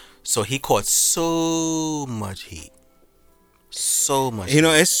 So he caught so much heat. You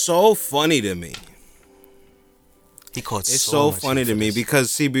know, it's so funny to me. It's so funny to me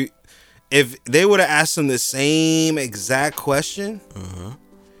because, see, if they would have asked him the same exact question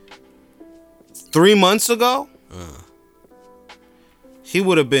 3 months ago, he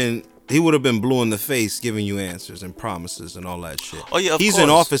would have been blue in the face giving you answers and promises and all that shit. Oh yeah, he's in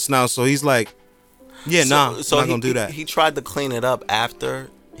office now, so he's like, I'm not gonna do that. He tried to clean it up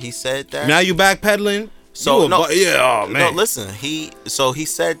after he said that. Now you backpedaling? So man. No, listen. He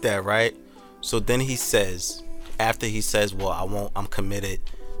said that, right? So then he says, after he says, well, I'm committed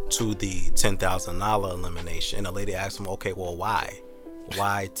to the $10,000 elimination. And the lady asked him, okay, well, why?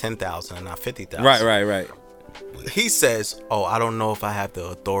 why 10,000 and not 50,000? Right. He says, "Oh, I don't know if I have the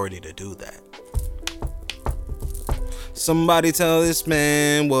authority to do that." Somebody tell this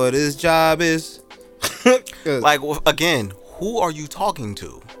man what his job is. Like, again, who are you talking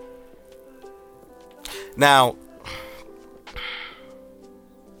to? Now,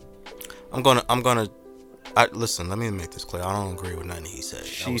 listen, let me make this clear. I don't agree with nothing he said.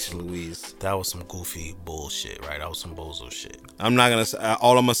 Sheesh Louise. That was some goofy bullshit, right? That was some bozo shit. I'm not gonna say,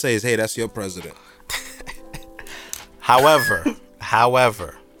 all I'm gonna say is, hey, that's your president. However,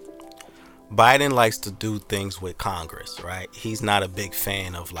 Biden likes to do things with Congress, right? He's not a big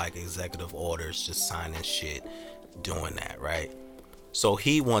fan of like executive orders, just signing shit, doing that, right? So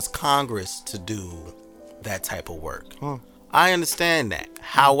he wants Congress to do that type of work. I understand that.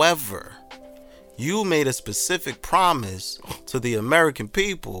 However, you made a specific promise to the American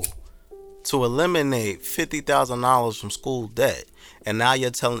people to eliminate $50,000 from school debt, and now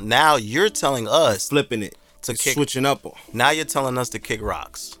you're telling us Flipping it. to kick. Switching up. Now you're telling us to kick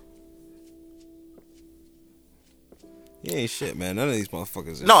rocks. He ain't shit, man. None of these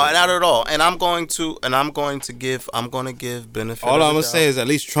motherfuckers. No, shit, not at all. And I'm going to give benefit. All of I'm the gonna doubt, say is at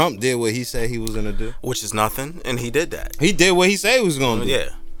least Trump did what he said he was gonna do. which is nothing, and he did that. He did what he said he was gonna do. Yeah.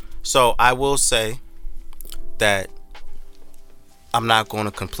 So I will say that I'm not going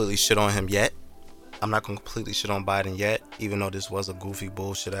to completely shit on him yet. I'm not going to completely shit on Biden yet, even though this was a goofy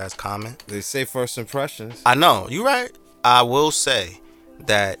bullshit ass comment. They say first impressions. I know, you're right. I will say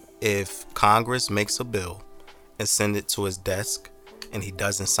that if Congress makes a bill and send it to his desk and he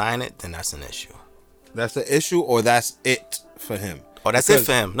doesn't sign it, then that's an issue. That's the issue, or that's it for him? Oh, that's it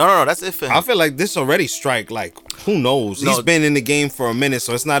for him. No, that's it for him. I feel like this already strike. Like, who knows? No. He's been in the game for a minute,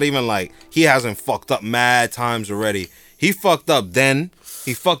 so it's not even like he hasn't fucked up mad times already. He fucked up then.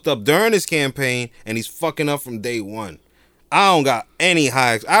 He fucked up during his campaign, and he's fucking up from day one. I don't got any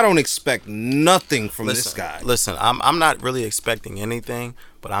high. I don't expect nothing from this guy. Listen, I'm not really expecting anything,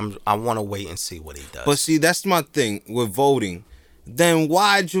 but I want to wait and see what he does. But see, that's my thing with voting. Then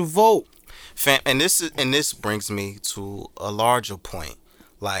why'd you vote? Fam, and this brings me to a larger point.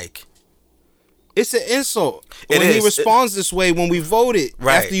 Like, it's an insult when It he is. responds this way when we voted.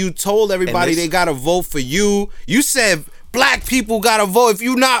 Right. After you told everybody they gotta vote for you. You said black people gotta vote. If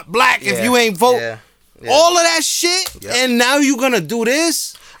you not black, if you ain't vote. Yeah. All of that shit, Yep. and now you gonna do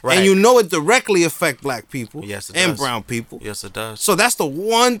this, Right. and you know it directly affect black people, Yes, it and does. brown people. Yes, it does. So that's the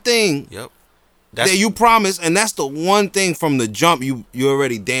one thing Yep. that you promised, and that's the one thing from the jump you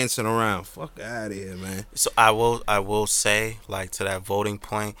already dancing around. Fuck out of here, man. So I will say, like, to that voting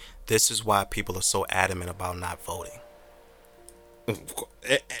point, this is why people are so adamant about not voting.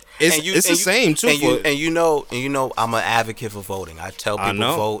 It's the same too. And you know, I'm an advocate for voting. I tell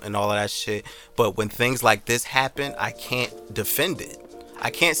people vote and all of that shit. But when things like this happen, I can't defend it. I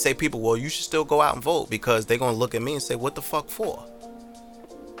can't say people, well, you should still go out and vote, because they're gonna look at me and say, what the fuck for?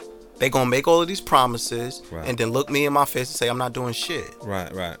 They gonna make all of these promises and then look me in my face and say I'm not doing shit.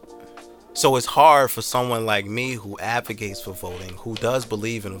 Right. So it's hard for someone like me who advocates for voting, who does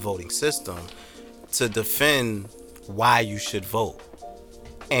believe in a voting system, to defend why you should vote.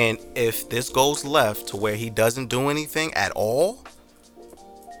 And if this goes left to where he doesn't do anything at all,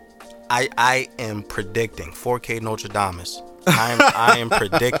 I am predicting 4K Notre Dame. I am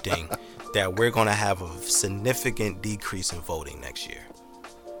predicting that we're gonna have a significant decrease in voting next year.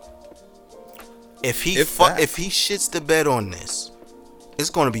 If he shits the bed on this, it's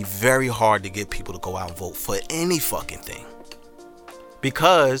gonna be very hard to get people to go out and vote for any fucking thing,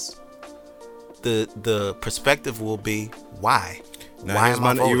 because the perspective will be why. Now, why am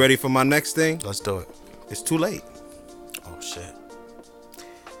I voting? You ready for my next thing? Let's do it. It's too late. Oh shit!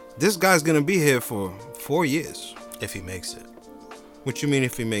 This guy's gonna be here for 4 years. If he makes it. What you mean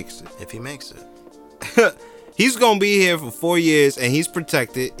if he makes it? If he makes it. He's gonna be here for 4 years, and he's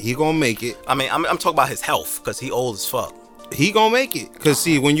protected. He gonna make it. I mean, I'm talking about his health, because he old as fuck. He gonna make it. Cause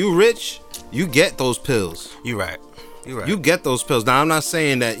see, when you rich, you get those pills. You right. You get those pills. Now I'm not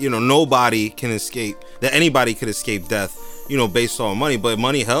saying that nobody can escape, that anybody could escape death, based on money, but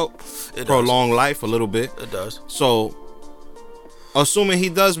money help prolong life a little bit. It does. So, assuming he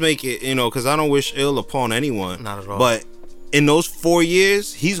does make it, because I don't wish ill upon anyone. Not at all. But in those 4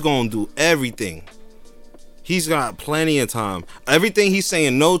 years, he's gonna do everything. He's got plenty of time. Everything he's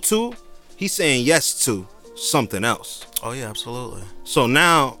saying no to, he's saying yes to something else. Oh yeah, absolutely. So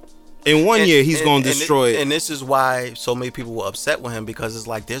now, in 1 year, he's gonna destroy it. And this is why so many people were upset with him, because it's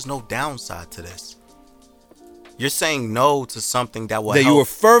like there's no downside to this. You're saying no to something that will help. You were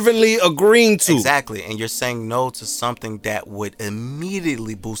fervently agreeing to. Exactly, and you're saying no to something that would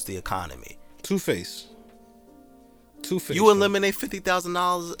immediately boost the economy. Two-Face. 250. You eliminate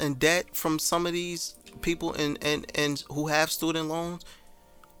 $50,000 in debt from some of these people and who have student loans.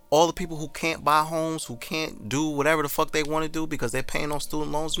 All the people who can't buy homes, who can't do whatever the fuck they want to do because they're paying on student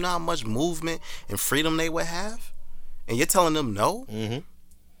loans. You know how much movement and freedom they would have? And you're telling them no? Mm-hmm.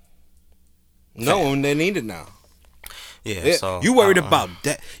 No, and they need it now. Yeah, so... You worried about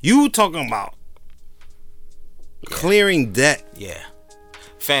debt. You talking about clearing debt. Yeah.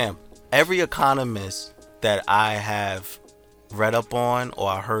 Fam, every economist that I have read up on or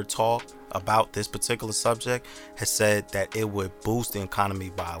I heard talk about this particular subject has said that it would boost the economy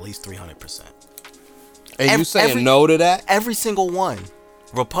by at least 300%. And you saying no to that? Every single one.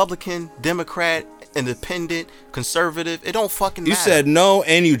 Republican, Democrat, Independent, Conservative, it don't fucking matter. You said no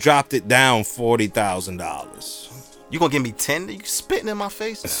and you dropped it down $40,000. You gonna give me 10? You spitting in my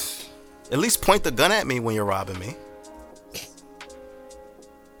face now. At least point the gun at me when you're robbing me.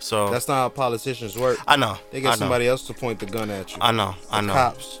 So that's not how politicians work. I know. They get somebody else to point the gun at you. I know.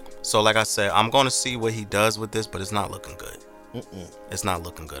 Cops. So like I said, I'm going to see what he does with this, but it's not looking good. It's not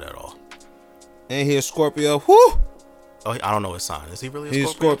looking good at all. And he a Scorpio. Whoo! Oh, I don't know his sign. Is he really a Scorpio? He's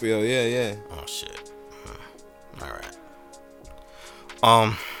a Scorpio, yeah. Oh, shit. All right.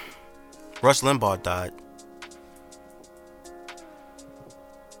 Rush Limbaugh died.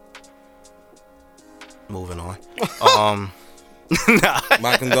 Moving on.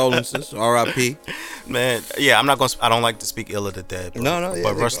 My condolences. R.I.P. Man, yeah, I don't like to speak ill of the dead. But, No.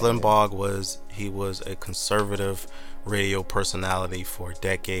 But Rush Limbaugh was a conservative radio personality for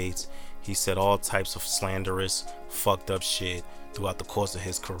decades. He said all types of slanderous, fucked up shit throughout the course of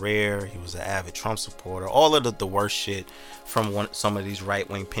his career. He was an avid Trump supporter. All of the worst shit from some of these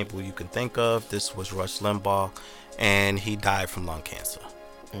right-wing people you can think of. This was Rush Limbaugh, and he died from lung cancer.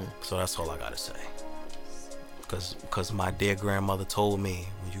 So that's all I gotta say. Because my dear grandmother told me,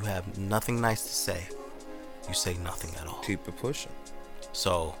 when you have nothing nice to say, you say nothing at all. Keep it pushing.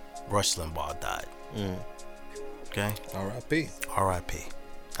 So, Rush Limbaugh died. Okay? R.I.P. R.I.P.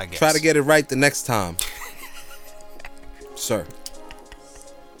 I guess. Try to get it right the next time. Sir.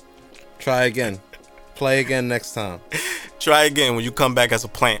 Try again. Play again next time. Try again when you come back as a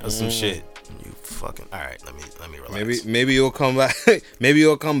plant or some shit. You fucking... Alright, let me relax. Maybe you'll come back. Maybe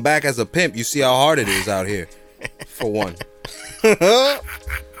you'll come back as a pimp. You see how hard it is out here. For one.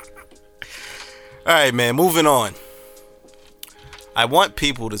 Alright, man, moving on. I want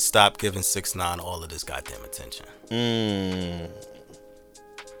people to stop giving 6ix9ine all of this goddamn attention.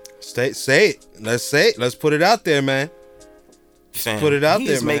 Say it. Let's say it. Let's put it out there, man. Fam, put it out there,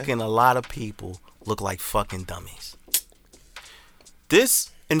 man. He's making a lot of people look like fucking dummies.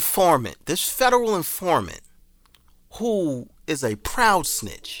 This informant, this federal informant, who is a proud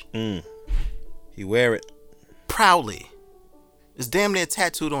snitch. He wear it. Proudly. It's damn near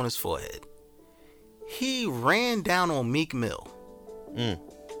tattooed on his forehead. He ran down on Meek Mill.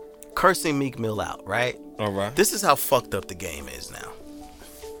 Cursing Meek Mill out, right? All right. This is how fucked up the game is now.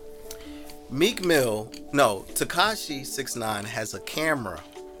 Tekashi 6ix9ine has a camera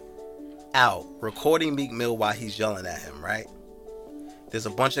out recording Meek Mill while he's yelling at him, right? There's a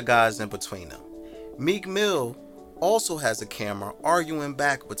bunch of guys in between them. Meek Mill also has a camera arguing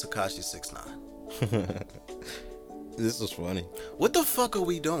back with Tekashi 6ix9ine. This is funny. What the fuck are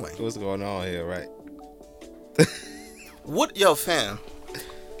we doing? What's going on here, right? What, yo, fam?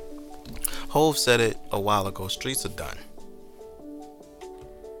 Hov said it a while ago. Streets are done.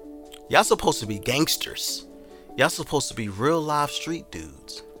 Y'all supposed to be gangsters. Y'all supposed to be real live street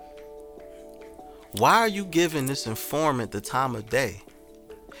dudes. Why are you giving this informant the time of day?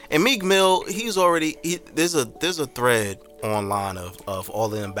 And Meek Mill, there's a thread online of all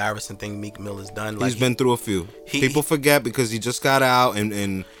the embarrassing things Meek Mill has done. Like he's been through a few. People forget because he just got out and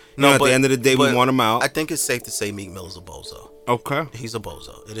at the end of the day we want him out. I think it's safe to say Meek Mill is a bozo. Okay. He's a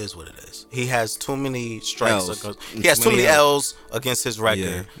bozo. It is what it is. He has too many strikes. He has too many L's against his record.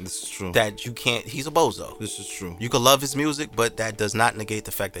 Yeah, this is true. That you can't. He's a bozo. This is true. You can love his music, but that does not negate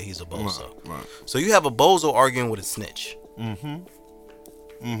the fact that he's a bozo. Right. So you have a bozo arguing with a snitch.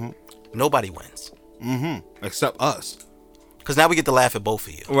 Nobody wins. Except us. Because now we get to laugh at both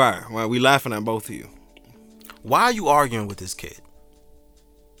of you. Right. We laughing at both of you. Why are you arguing with this kid?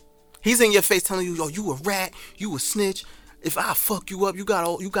 He's in your face telling you, yo, you a rat, you a snitch. If I fuck you up, you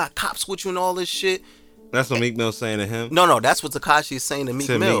got cops with you and all this shit. That's what Meek Mill's saying to him. No, that's what Tekashi is saying to Meek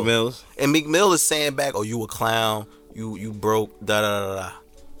Mill. Meek Mills. And Meek Mill is saying back, oh, you a clown, you broke, da da da da.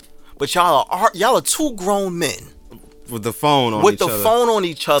 But y'all are two grown men with the phone on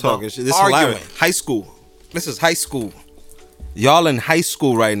each other, talking shit. This arguing. Is hilarious. High school. This is high school. Y'all in high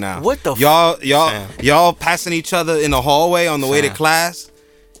school right now. What the y'all passing each other in the hallway on the way to class.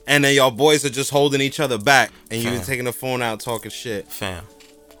 And then y'all boys are just holding each other back, and Fam. you taking the phone out talking shit. Fam,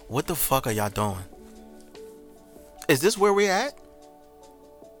 what the fuck are y'all doing? Is this where we're at?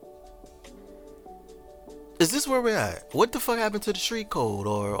 Is this where we're at? What the fuck happened to the street code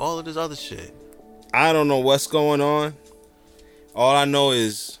or all of this other shit? I don't know what's going on. All I know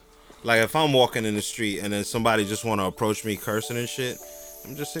is, like, if I'm walking in the street and then somebody just want to approach me cursing and shit,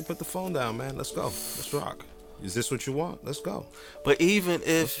 I'm just say, put the phone down, man. Let's go. Let's rock. Is this what you want? Let's go. But even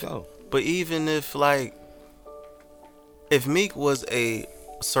if, like, if Meek was a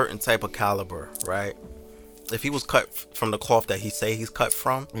certain type of caliber, right? If he was cut from the cloth that he say he's cut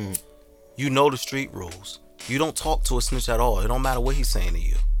from, you know the street rules. You don't talk to a snitch at all. It don't matter what he's saying to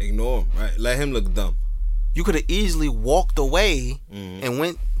you. Ignore him, right? Let him look dumb. You could have easily walked away and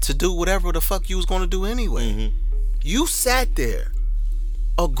went to do whatever the fuck you was going to do anyway. You sat there,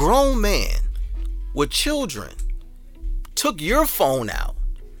 a grown man with children, took your phone out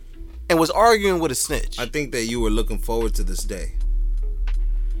and was arguing with a snitch. I think that you were looking forward to this day.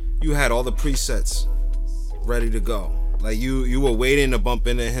 You had all the presets ready to go. Like you were waiting to bump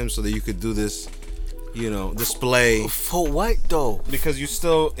into him so that you could do this, display. For what though? Because he's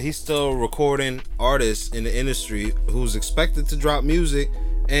still recording artists in the industry who's expected to drop music,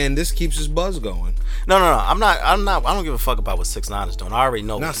 and this keeps his buzz going. No. I'm not. I don't give a fuck about what 6ix9ine is doing. I already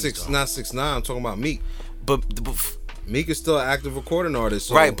know. Not 6ix9ine. I'm talking about Meek. But Meek is still an active recording artist.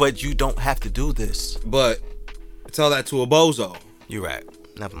 So, right, but you don't have to do this. But tell that to a bozo. You're right.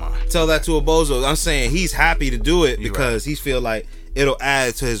 Never mind. Tell that to a bozo. I'm saying he's happy to do it You're because he feel like it'll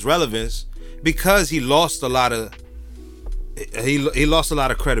add to his relevance, because he lost a lot of he lost a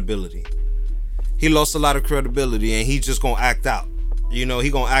lot of credibility. He lost a lot of credibility, and he's just gonna act out. He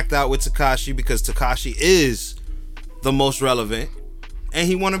gonna act out with Tekashi because Tekashi is the most relevant, and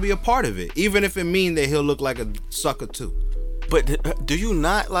he want to be a part of it, even if it mean that he'll look like a sucker too. But do you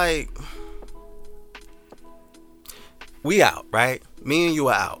not like? We out, right? Me and you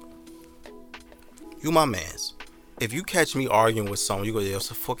are out. You my mans. If you catch me arguing with someone, you go, yo,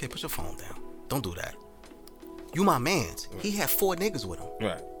 so 4K, put your phone down. Don't do that. You my mans. He had 4 niggas with him.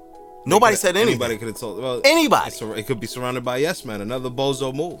 Right. Nobody said anything. Anybody could have told. Well, anybody. It could be surrounded by yes man. Another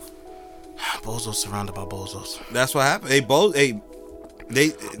bozo move. Bozos surrounded by bozos. That's what happened. They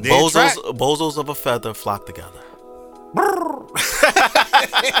Bozos of a feather flock together.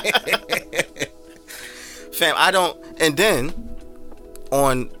 Fam, I don't. And then,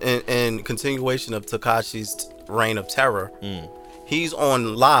 in continuation of Tekashi's reign of terror, he's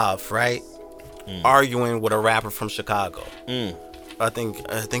on live, right? Arguing with a rapper from Chicago. I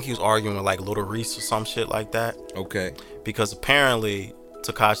think he was arguing with like Little Reese or some shit like that. Okay. Because apparently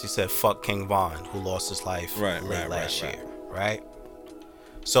Tekashi said fuck King Von, who lost his life last year. Right?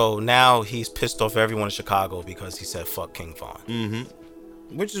 So now he's pissed off everyone in Chicago because he said fuck King Von.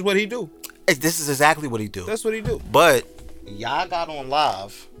 Which is what he do. This is exactly what he do. That's what he do. But y'all got on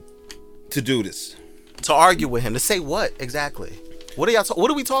live to do this. To argue with him. To say what exactly? What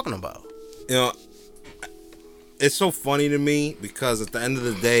are we talking about? It's so funny to me because at the end of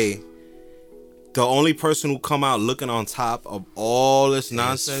the day, the only person who come out looking on top of all this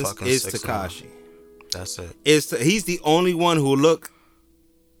nonsense is Tekashi. That's it. He's the only one who look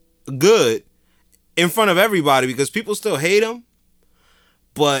good in front of everybody because people still hate him.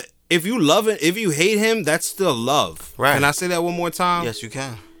 But if you love it, if you hate him, that's still love. Right. Can I say that one more time? Yes, you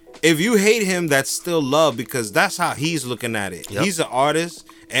can. If you hate him, that's still love because that's how he's looking at it. Yep. He's an artist,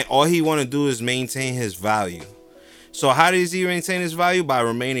 and all he want to do is maintain his value. So how does he maintain his value? By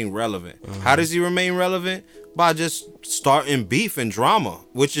remaining relevant. How does he remain relevant? By just starting beef and drama,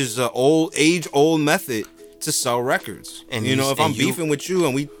 which is an old method to sell records. And if I'm beefing with you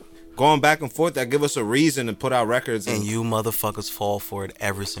and we going back and forth, that give us a reason to put out records. And you motherfuckers fall for it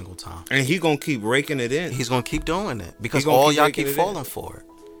every single time. And he gonna keep raking it in. He's gonna keep doing it because all y'all keep falling for it.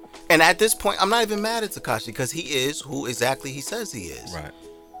 And at this point, I'm not even mad at Tekashi because he is who exactly he says he is. Right.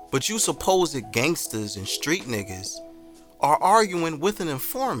 But you supposed gangsters and street niggas are arguing with an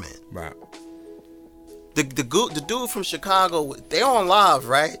informant. Right. The dude from Chicago, they're on live,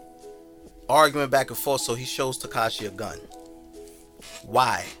 right? Arguing back and forth, so he shows Tekashi a gun.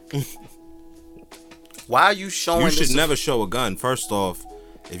 Why? Why are you showing this? You should never show a gun. First off,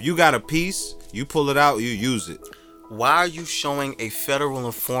 if you got a piece, you pull it out, you use it. Why are you showing a federal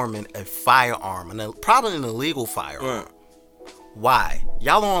informant a firearm, and probably an illegal firearm? Right. Why?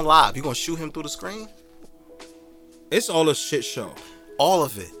 Y'all on live. You gonna shoot him through the screen? It's all a shit show. All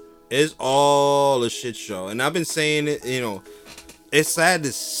of it. It's all a shit show. And I've been saying it, it's sad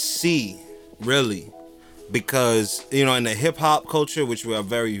to see, really. Because, in the hip hop culture, which we are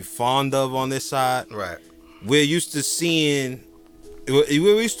very fond of on this side, right? We're used to seeing We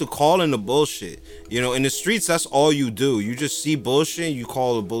used to call in the bullshit. You know, in the streets, that's all you do. You just see bullshit, and you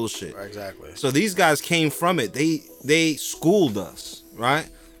call the bullshit. Exactly. So these guys came from it. They schooled us, right?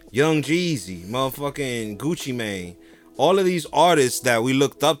 Young Jeezy, motherfucking Gucci Mane. All of these artists that we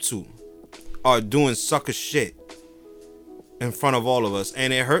looked up to are doing sucker shit in front of all of us,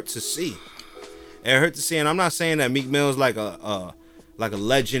 and it hurt to see. It hurt to see, and I'm not saying that Meek Mill's like a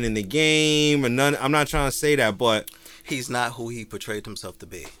legend in the game or none. I'm not trying to say that, but he's not who he portrayed himself to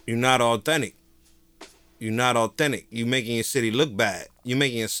be. You're not authentic. You're not authentic. You making your city look bad. You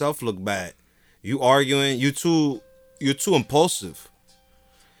making yourself look bad. You arguing. You too impulsive,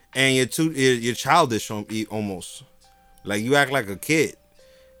 and you're childish almost. Like you act like a kid,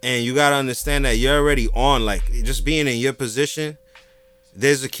 and you gotta understand that you're already on. Like just being in your position.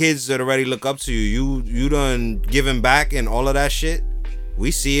 There's the kids that already look up to you. You done giving back and all of that shit.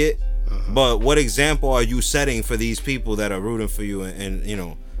 We see it. But what example are you setting for these people that are rooting for you and you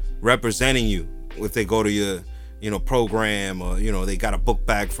know, representing you if they go to your, you know, program or, you know, they got a book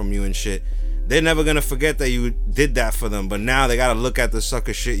bag from you and shit? They're never gonna forget that you did that for them. But now they gotta look at the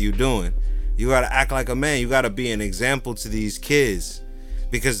sucker shit you doing. You gotta act like a man. You gotta be an example to these kids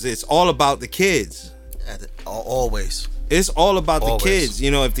because it's all about the kids. Always. It's all about the kids.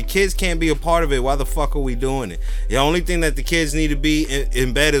 You know, if the kids can't be a part of it, why the fuck are we doing it? The only thing that the kids need to be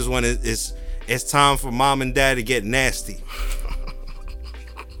in bed is when it's time for mom and dad to get nasty.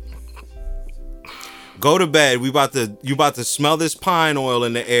 Go to bed. You about to smell this pine oil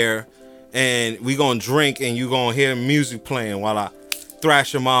in the air, and we gonna drink, and you gonna hear music playing while I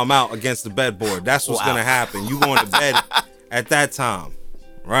thrash your mom out against the bedboard. That's what's gonna happen. You going to bed at that time,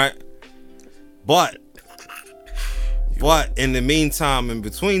 right? But in the meantime, in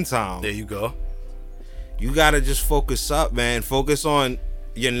between time, there you go. You gotta just focus up, man. Focus on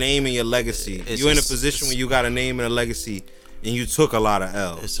your name and your legacy. You're in a position where you got a name and a legacy, and you took a lot of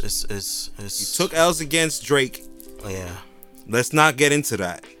L's. You took L's against Drake. Yeah. Let's not get into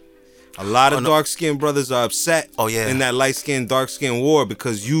that. A lot of dark-skinned brothers are upset in that light-skinned, dark-skinned war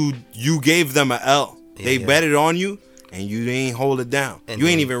because you gave them a L. They betted on you, and you ain't hold it down. And you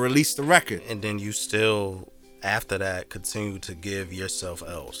ain't even released the record. And then you still, after that, continue to give yourself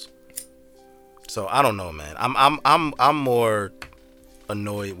L's. So I don't know, man. I'm more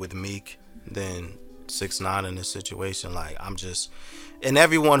annoyed with Meek than 6ix9ine in this situation. Like I'm just, and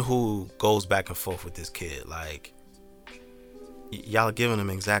everyone who goes back and forth with this kid, like y'all are giving him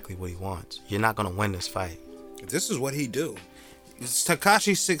exactly what he wants. You're not gonna win this fight. This is what he do.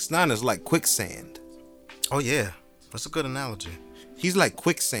 Tekashi 6ix9ine is like quicksand. Oh yeah, that's a good analogy. He's like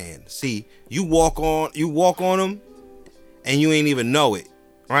quicksand. See, you walk on him, and you ain't even know it,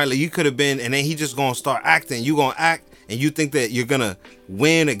 right? Like you could have been, and then he just gonna start acting. You gonna act, and you think that you're gonna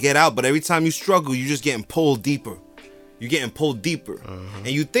win or get out, but every time you struggle, you just getting pulled deeper. You're getting pulled deeper, and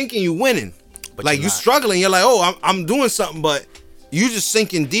you thinking you winning, but like you struggling. You're like, oh, I'm doing something, but you just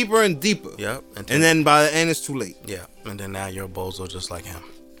sinking deeper and deeper. Yep. And then by the end, it's too late. Yeah, and then now you're a bozo just like him.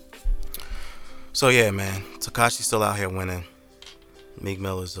 So yeah, man, Tekashi's still out here winning. Meek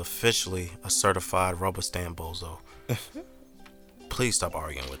Mill is officially a certified rubber stamp bozo. Please stop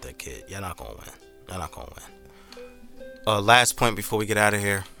arguing with that kid. You're not gonna win. Last point before we get out of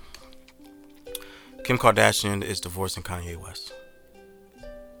here. Kim Kardashian is divorcing Kanye West.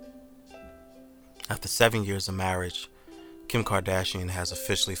 After 7 years of marriage, Kim Kardashian has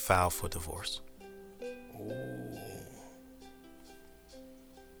officially filed for divorce.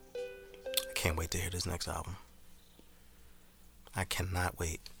 I can't wait to hear this next album. I cannot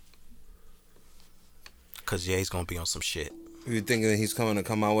wait. Cause Ye's gonna be on some shit. You thinking that he's coming to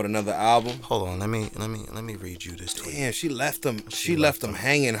come out with another album? Hold on, let me read you this tweet. Damn, she left him. She left him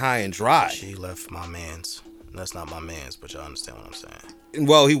hanging high and dry. She left my man's. That's not my man's, but y'all understand what I'm saying.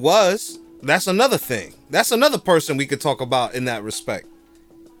 Well, he was. That's another thing. That's another person we could talk about in that respect.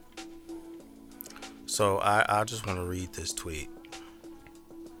 So I just want to read this tweet.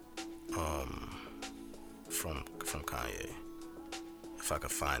 From Kanye, if I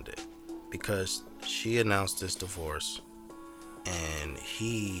could find it, because she announced this divorce, and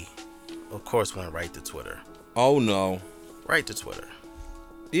he, of course, went right to Twitter. Oh no! Right to Twitter.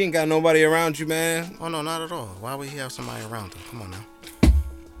 You ain't got nobody around you, man. Oh no, not at all. Why would he have somebody around him? Come on now.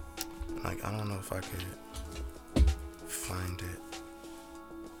 Like I don't know if I could find it,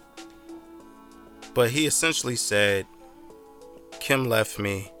 but he essentially said, "Kim left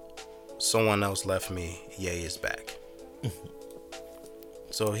me. Someone else left me. Ye is back."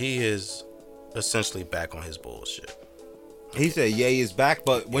 So he is essentially back on his bullshit. He said Ye is back,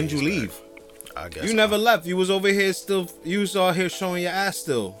 but when'd you leave? I guess you never left. You was over here still. You was out here showing your ass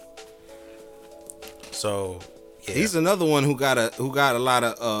still. So Yeah. He's another one who got a lot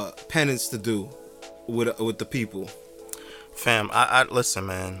of penance to do with the people. Fam, I listen,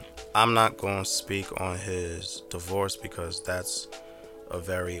 man. I'm not going to speak on his divorce because that's a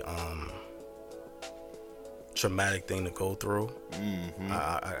very traumatic thing to go through. Mm-hmm.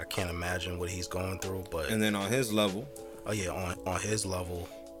 I can't imagine what he's going through, but and then on his level, oh yeah, on his level,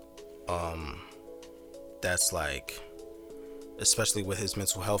 that's like, especially with his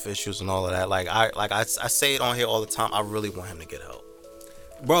mental health issues and all of that. Like I say it on here all the time. I really want him to get help.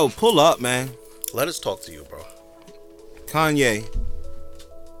 Bro, pull up, man. Let us talk to you, bro. Kanye,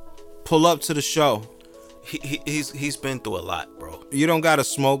 pull up to the show. He's been through a lot, bro. You don't gotta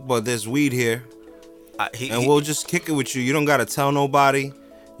smoke, but there's weed here, we'll just kick it with you. You don't gotta tell nobody.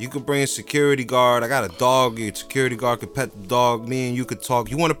 You could bring a security guard. I got a dog. Your security guard could pet the dog. Me and you could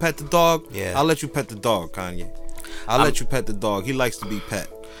talk. You want to pet the dog? Yeah. I'll let you pet the dog, Kanye. I'll let you pet the dog. He likes to be pet.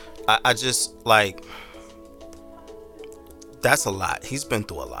 I just, like, that's a lot. He's been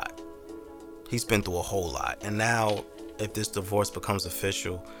through a lot. He's been through a whole lot. And now, if this divorce becomes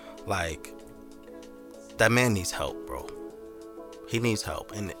official, like, that man needs help, bro. He needs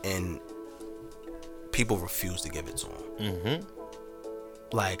help. And people refuse to give it to him. Mm-hmm.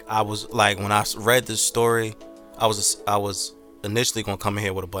 Like, I was, like, when I read this story, I was initially going to come in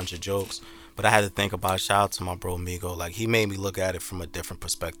here with a bunch of jokes, but I had to think about it. Shout out to my bro Migo. Like, he made me look at it from a different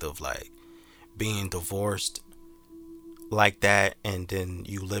perspective. Like, being divorced like that, and then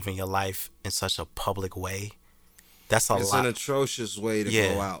you living your life in such a public way. That's a lot. It's an atrocious way to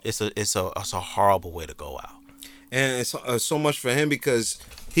go out. It's a horrible way to go out. And it's so much for him because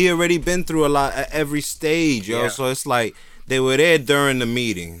he already been through a lot at every stage, yo. Yeah. So it's like they were there during the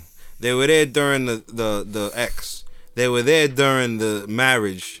meeting. They were there during the ex. They were there during the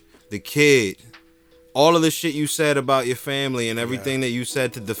marriage, the kid. All of the shit you said about your family and everything that you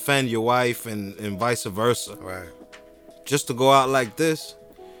said to defend your wife and vice versa. Right. Just to go out like this.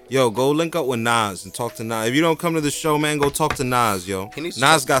 Yo, go link up with Nas and talk to Nas. If you don't come to the show, man, go talk to Nas, yo.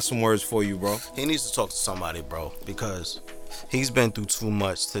 Nas got some words for you, bro. He needs to talk to somebody, bro, because he's been through too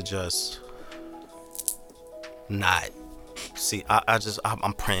much to just not see.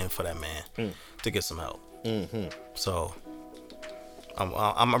 I'm praying for that man to get some help. Mm-hmm. So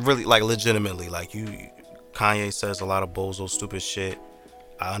I'm really, like, legitimately, like, Kanye says a lot of bozo stupid shit.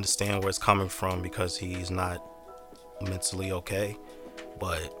 I understand where it's coming from because he's not mentally okay,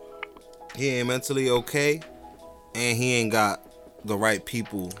 but he ain't mentally okay, and he ain't got the right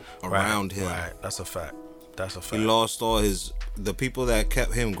people around him. Right, that's a fact. He lost all the people that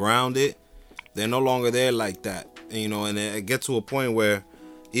kept him grounded. They're no longer there like that, you know. And it gets to a point where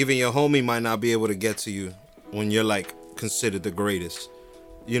even your homie might not be able to get to you when you're, like, considered the greatest.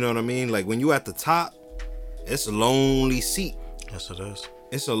 You know what I mean? Like, when you at the top, it's a lonely seat. Yes, it is.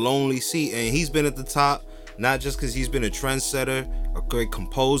 It's a lonely seat, and he's been at the top not just because he's been a trendsetter, a great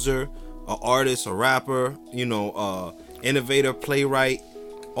composer, an artist, a rapper, you know, innovator, playwright.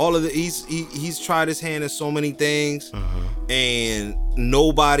 All of he's tried his hand at so many things, and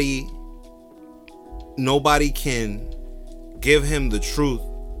nobody can give him the truth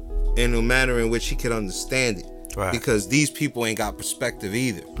in a manner in which he can understand it. Right. Because these people ain't got perspective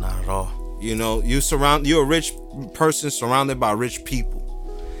either. Not at all. You know, you're a rich person surrounded by rich people.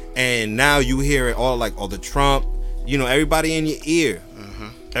 And now you hear it all, like, all the Trump, you know, everybody in your ear. Mm-hmm.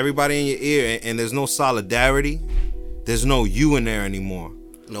 Everybody in your ear. And there's no solidarity. There's no you in there anymore.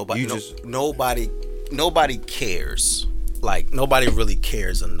 Nobody cares. Like, nobody really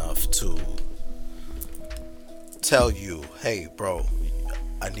cares enough to tell you, hey, bro,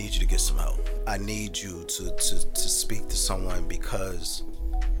 I need you to get some help. I need you to speak to someone because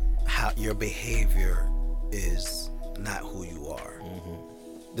how your behavior is not who you are. Mm-hmm.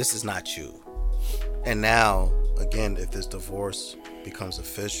 This is not you. And now, again, if this divorce becomes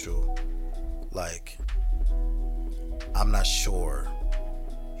official, like, I'm not sure.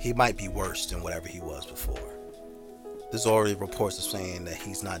 He might be worse than whatever he was before. There's already reports of saying that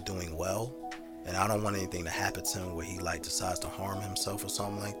he's not doing well, and I don't want anything to happen to him where he, like, decides to harm himself or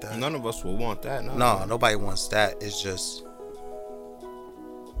something like that. None of us will want that. No, nobody wants that. It's just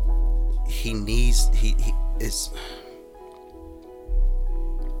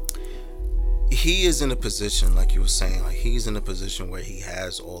he is in a position, like you were saying, like, he's in a position where he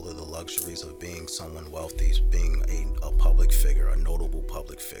has all of the luxuries of being someone wealthy, being a public figure, a notable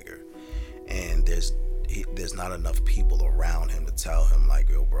public figure, and there's not enough people around him to tell him, like,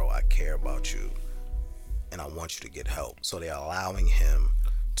 yo, bro, I care about you and I want you to get help. So they're allowing him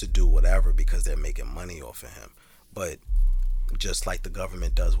to do whatever because they're making money off of him. But just like the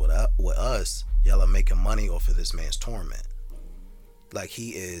government does with us, y'all are making money off of this man's torment. Like,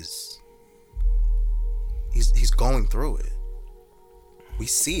 he is He's going through it. We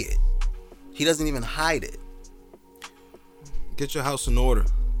see it. He doesn't even hide it. Get your house in order.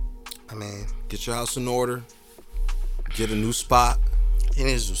 I mean, Get your house in order. Get a new spot. he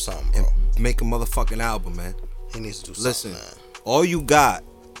needs to do something, bro. And make a motherfucking album, man. He needs to do something. Listen, Man. all you got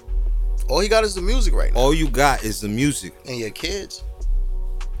Is the music right now. is the music. And your kids.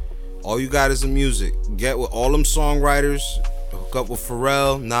 All you got is the music. Get with all them songwriters. Hook up with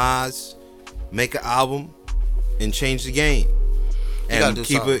Pharrell, Nas. Make an album and change the game. And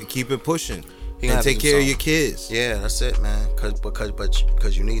keep it pushing. And take care of your kids. Yeah, that's it, man.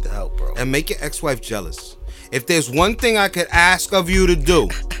 Because you need the help, bro. And make your ex-wife jealous. If there's one thing I could ask of you to do,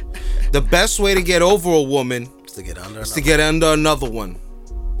 the best way to get over a woman Is to get under another one.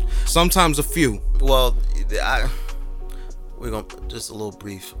 Sometimes a few. Well, we're gonna just a little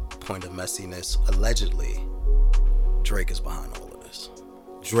brief point of messiness. Allegedly, Drake is behind all of this.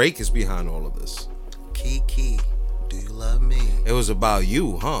 Drake is behind all of this. Kiki, do you love me? It was about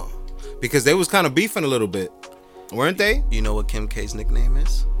you, huh? Because they was kind of beefing a little bit, weren't they? You know what Kim K's nickname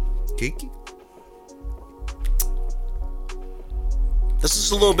is? Kiki. That's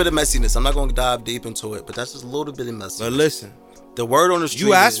just a little bit of messiness. I'm not gonna dive deep into it, but that's just a little bit of messiness. But listen, the word on the street.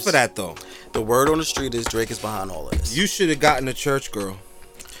 you asked for that though. The word on the street is Drake is behind all of this. You should have gotten a church girl.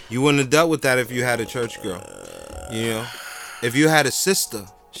 You wouldn't have dealt with that if you had a church girl. You know, if you had a sister,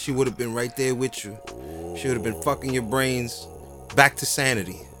 she would have been right there with you. She would have been fucking your brains back to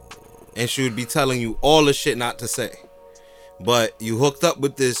sanity, and she would be telling you all the shit not to say. But you hooked up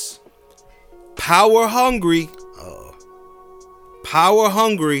with this power hungry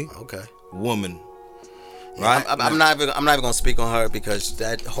Okay. woman. Yeah, Right? I'm not even gonna speak on her because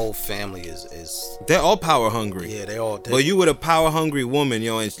that whole family is They're all power hungry. yeah, they all. But you with a power hungry woman,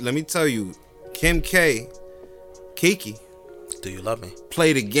 yo, and let me tell you, Kim K, Kiki, do you love me?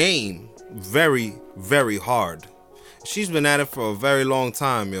 play the game very, very hard. She's been at it for a very long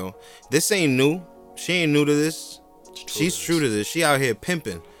time, yo. This ain't new. She ain't new to this. She's true to this. She out here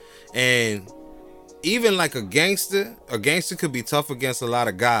pimping. And even like a gangster could be tough against a lot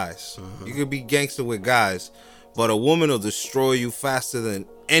of guys. Mm-hmm. You could be gangster with guys, but a woman will destroy you faster than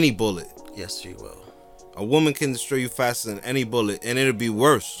any bullet. Yes, she will. A woman can destroy you faster than any bullet, and it'll be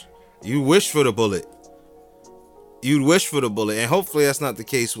worse. You wish for the bullet. You'd wish for the bullet, and hopefully that's not the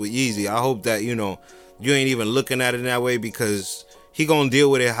case with Yeezy. I hope that, you know, you ain't even looking at it in that way, because he gonna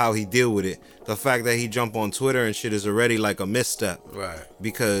deal with it how he deal with it. The fact that he jump on Twitter and shit is already like a misstep. Right.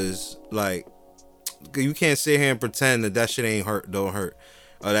 Because, like, you can't sit here and pretend that shit ain't don't hurt.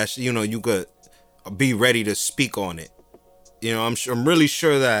 Or that, you know, you could be ready to speak on it. You know, I'm really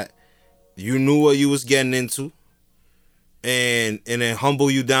sure that you knew what you was getting into, and then humble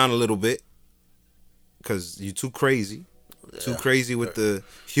you down a little bit, because you too crazy. Yeah. Too crazy with the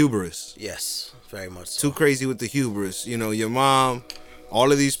hubris. Yes, very much so. Too crazy with the hubris. You know, your mom,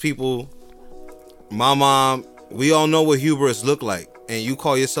 all of these people, my mom, we all know what hubris look like. And you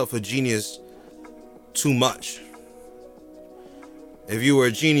call yourself a genius too much. If you were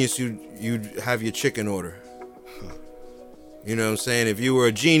a genius, you'd have your chicken order. You know what I'm saying? If you were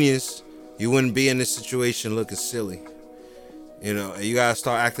a genius, you wouldn't be in this situation looking silly. You know, you gotta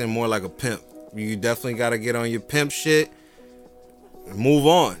start acting more like a pimp. You definitely gotta get on your pimp shit. Move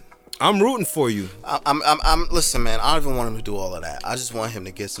on. I'm rooting for you. I'm listen, man. I don't even want him to do all of that. I just want him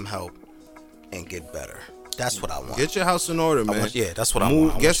to get some help and get better. That's what I want. Get your house in order, man. That's what I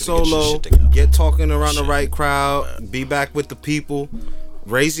want. Get solo. Get talking around the right crowd. Be back with the people.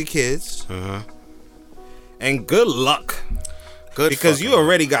 Raise your kids. And good luck. Because you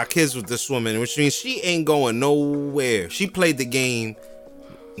already got kids with this woman, which means she ain't going nowhere. She played the game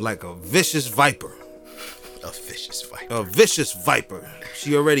like a vicious viper. A vicious viper.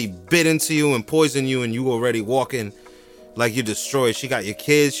 She already bit into you and poisoned you, and you already walking like you're destroyed. She got your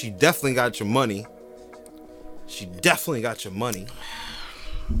kids. She definitely got your money. Definitely.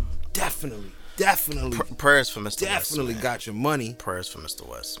 Prayers for Mr. West. Definitely got your money. Prayers for Mr.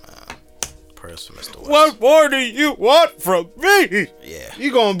 West, man. Prayers for Mr. West. What more do you want from me? Yeah.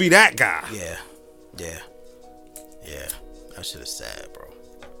 You gonna be that guy. Yeah. That shit is sad, bro.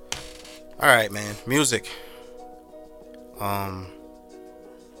 All right, man. Music. I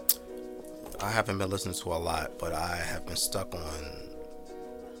haven't been listening to a lot, but I have been stuck on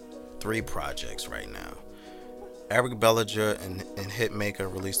 3 projects right now. Eric Bellinger and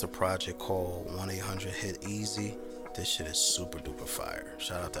Hitmaker released a project called 1-800-HIT-EASY. This shit is super duper fire.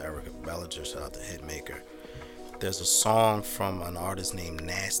 Shout out to Eric Bellinger. Shout out to Hitmaker. There's a song from an artist named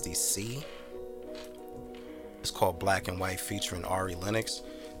Nasty C. It's called Black and White featuring Ari Lennox.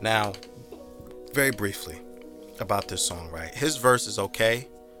 Now, very briefly about this song, right? His verse is okay,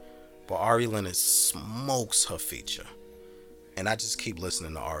 But Ari Lennox smokes her feature. And I just keep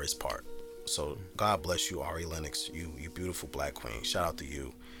listening to Ari's part. So God bless you, Ari Lennox. You beautiful black queen. Shout out to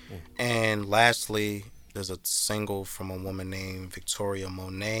you. And lastly, there's a single from a woman named Victoria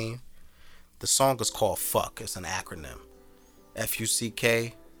Monet. The song is called Fuck. It's an acronym.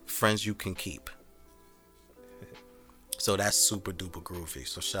 F-U-C-K, Friends You Can Keep. So that's super duper groovy.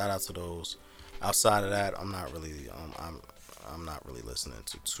 So shout out to those. Outside of that, I'm not really listening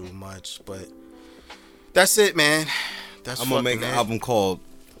to too much, but that's it, man. I'm gonna make an album called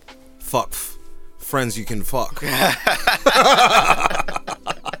Fuck Friends You Can Fuck. I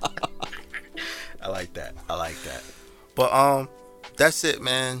like that. But that's it,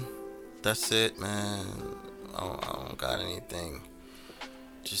 man. I don't got anything.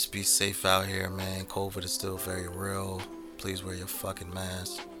 Just be safe out here, man. COVID is still very real. Please wear your fucking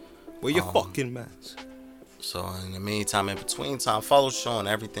mask. Wear your fucking mask. So in the meantime, in between time, follow the show on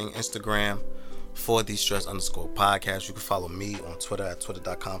everything. Instagram, _podcast. You can follow me on Twitter at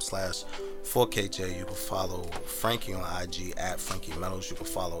twitter.com/4KJ. You can follow Frankie on IG at Frankie Metals. You can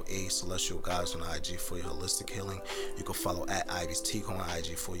follow A Celestial Goddess on IG for your holistic healing. You can follow at Ivy's Teak on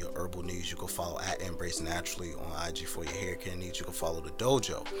IG for your herbal needs. You can follow at Embrace Naturally on IG for your hair care needs. You can follow the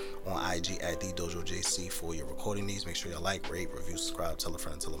dojo on IG at TheDojoJC for your recording needs. Make sure you like, rate, review, subscribe, tell a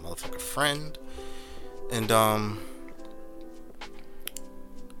friend, tell a motherfucking friend. And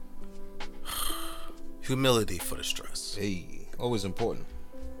humility for the stress. Hey, always important.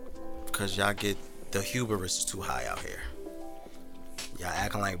 Because y'all get the hubris is too high out here. Y'all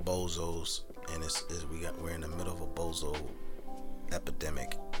acting like bozos, and we're in the middle of a bozo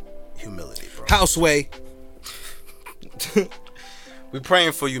epidemic. Humility, bro. Houseway. We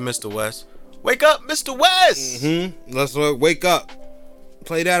praying for you, Mr. West. Wake up, Mr. West. Let's wake up.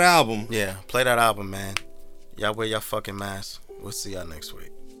 Play that album. Yeah, play that album, man. Y'all wear your fucking mask. We'll see y'all next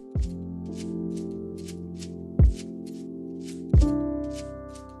week.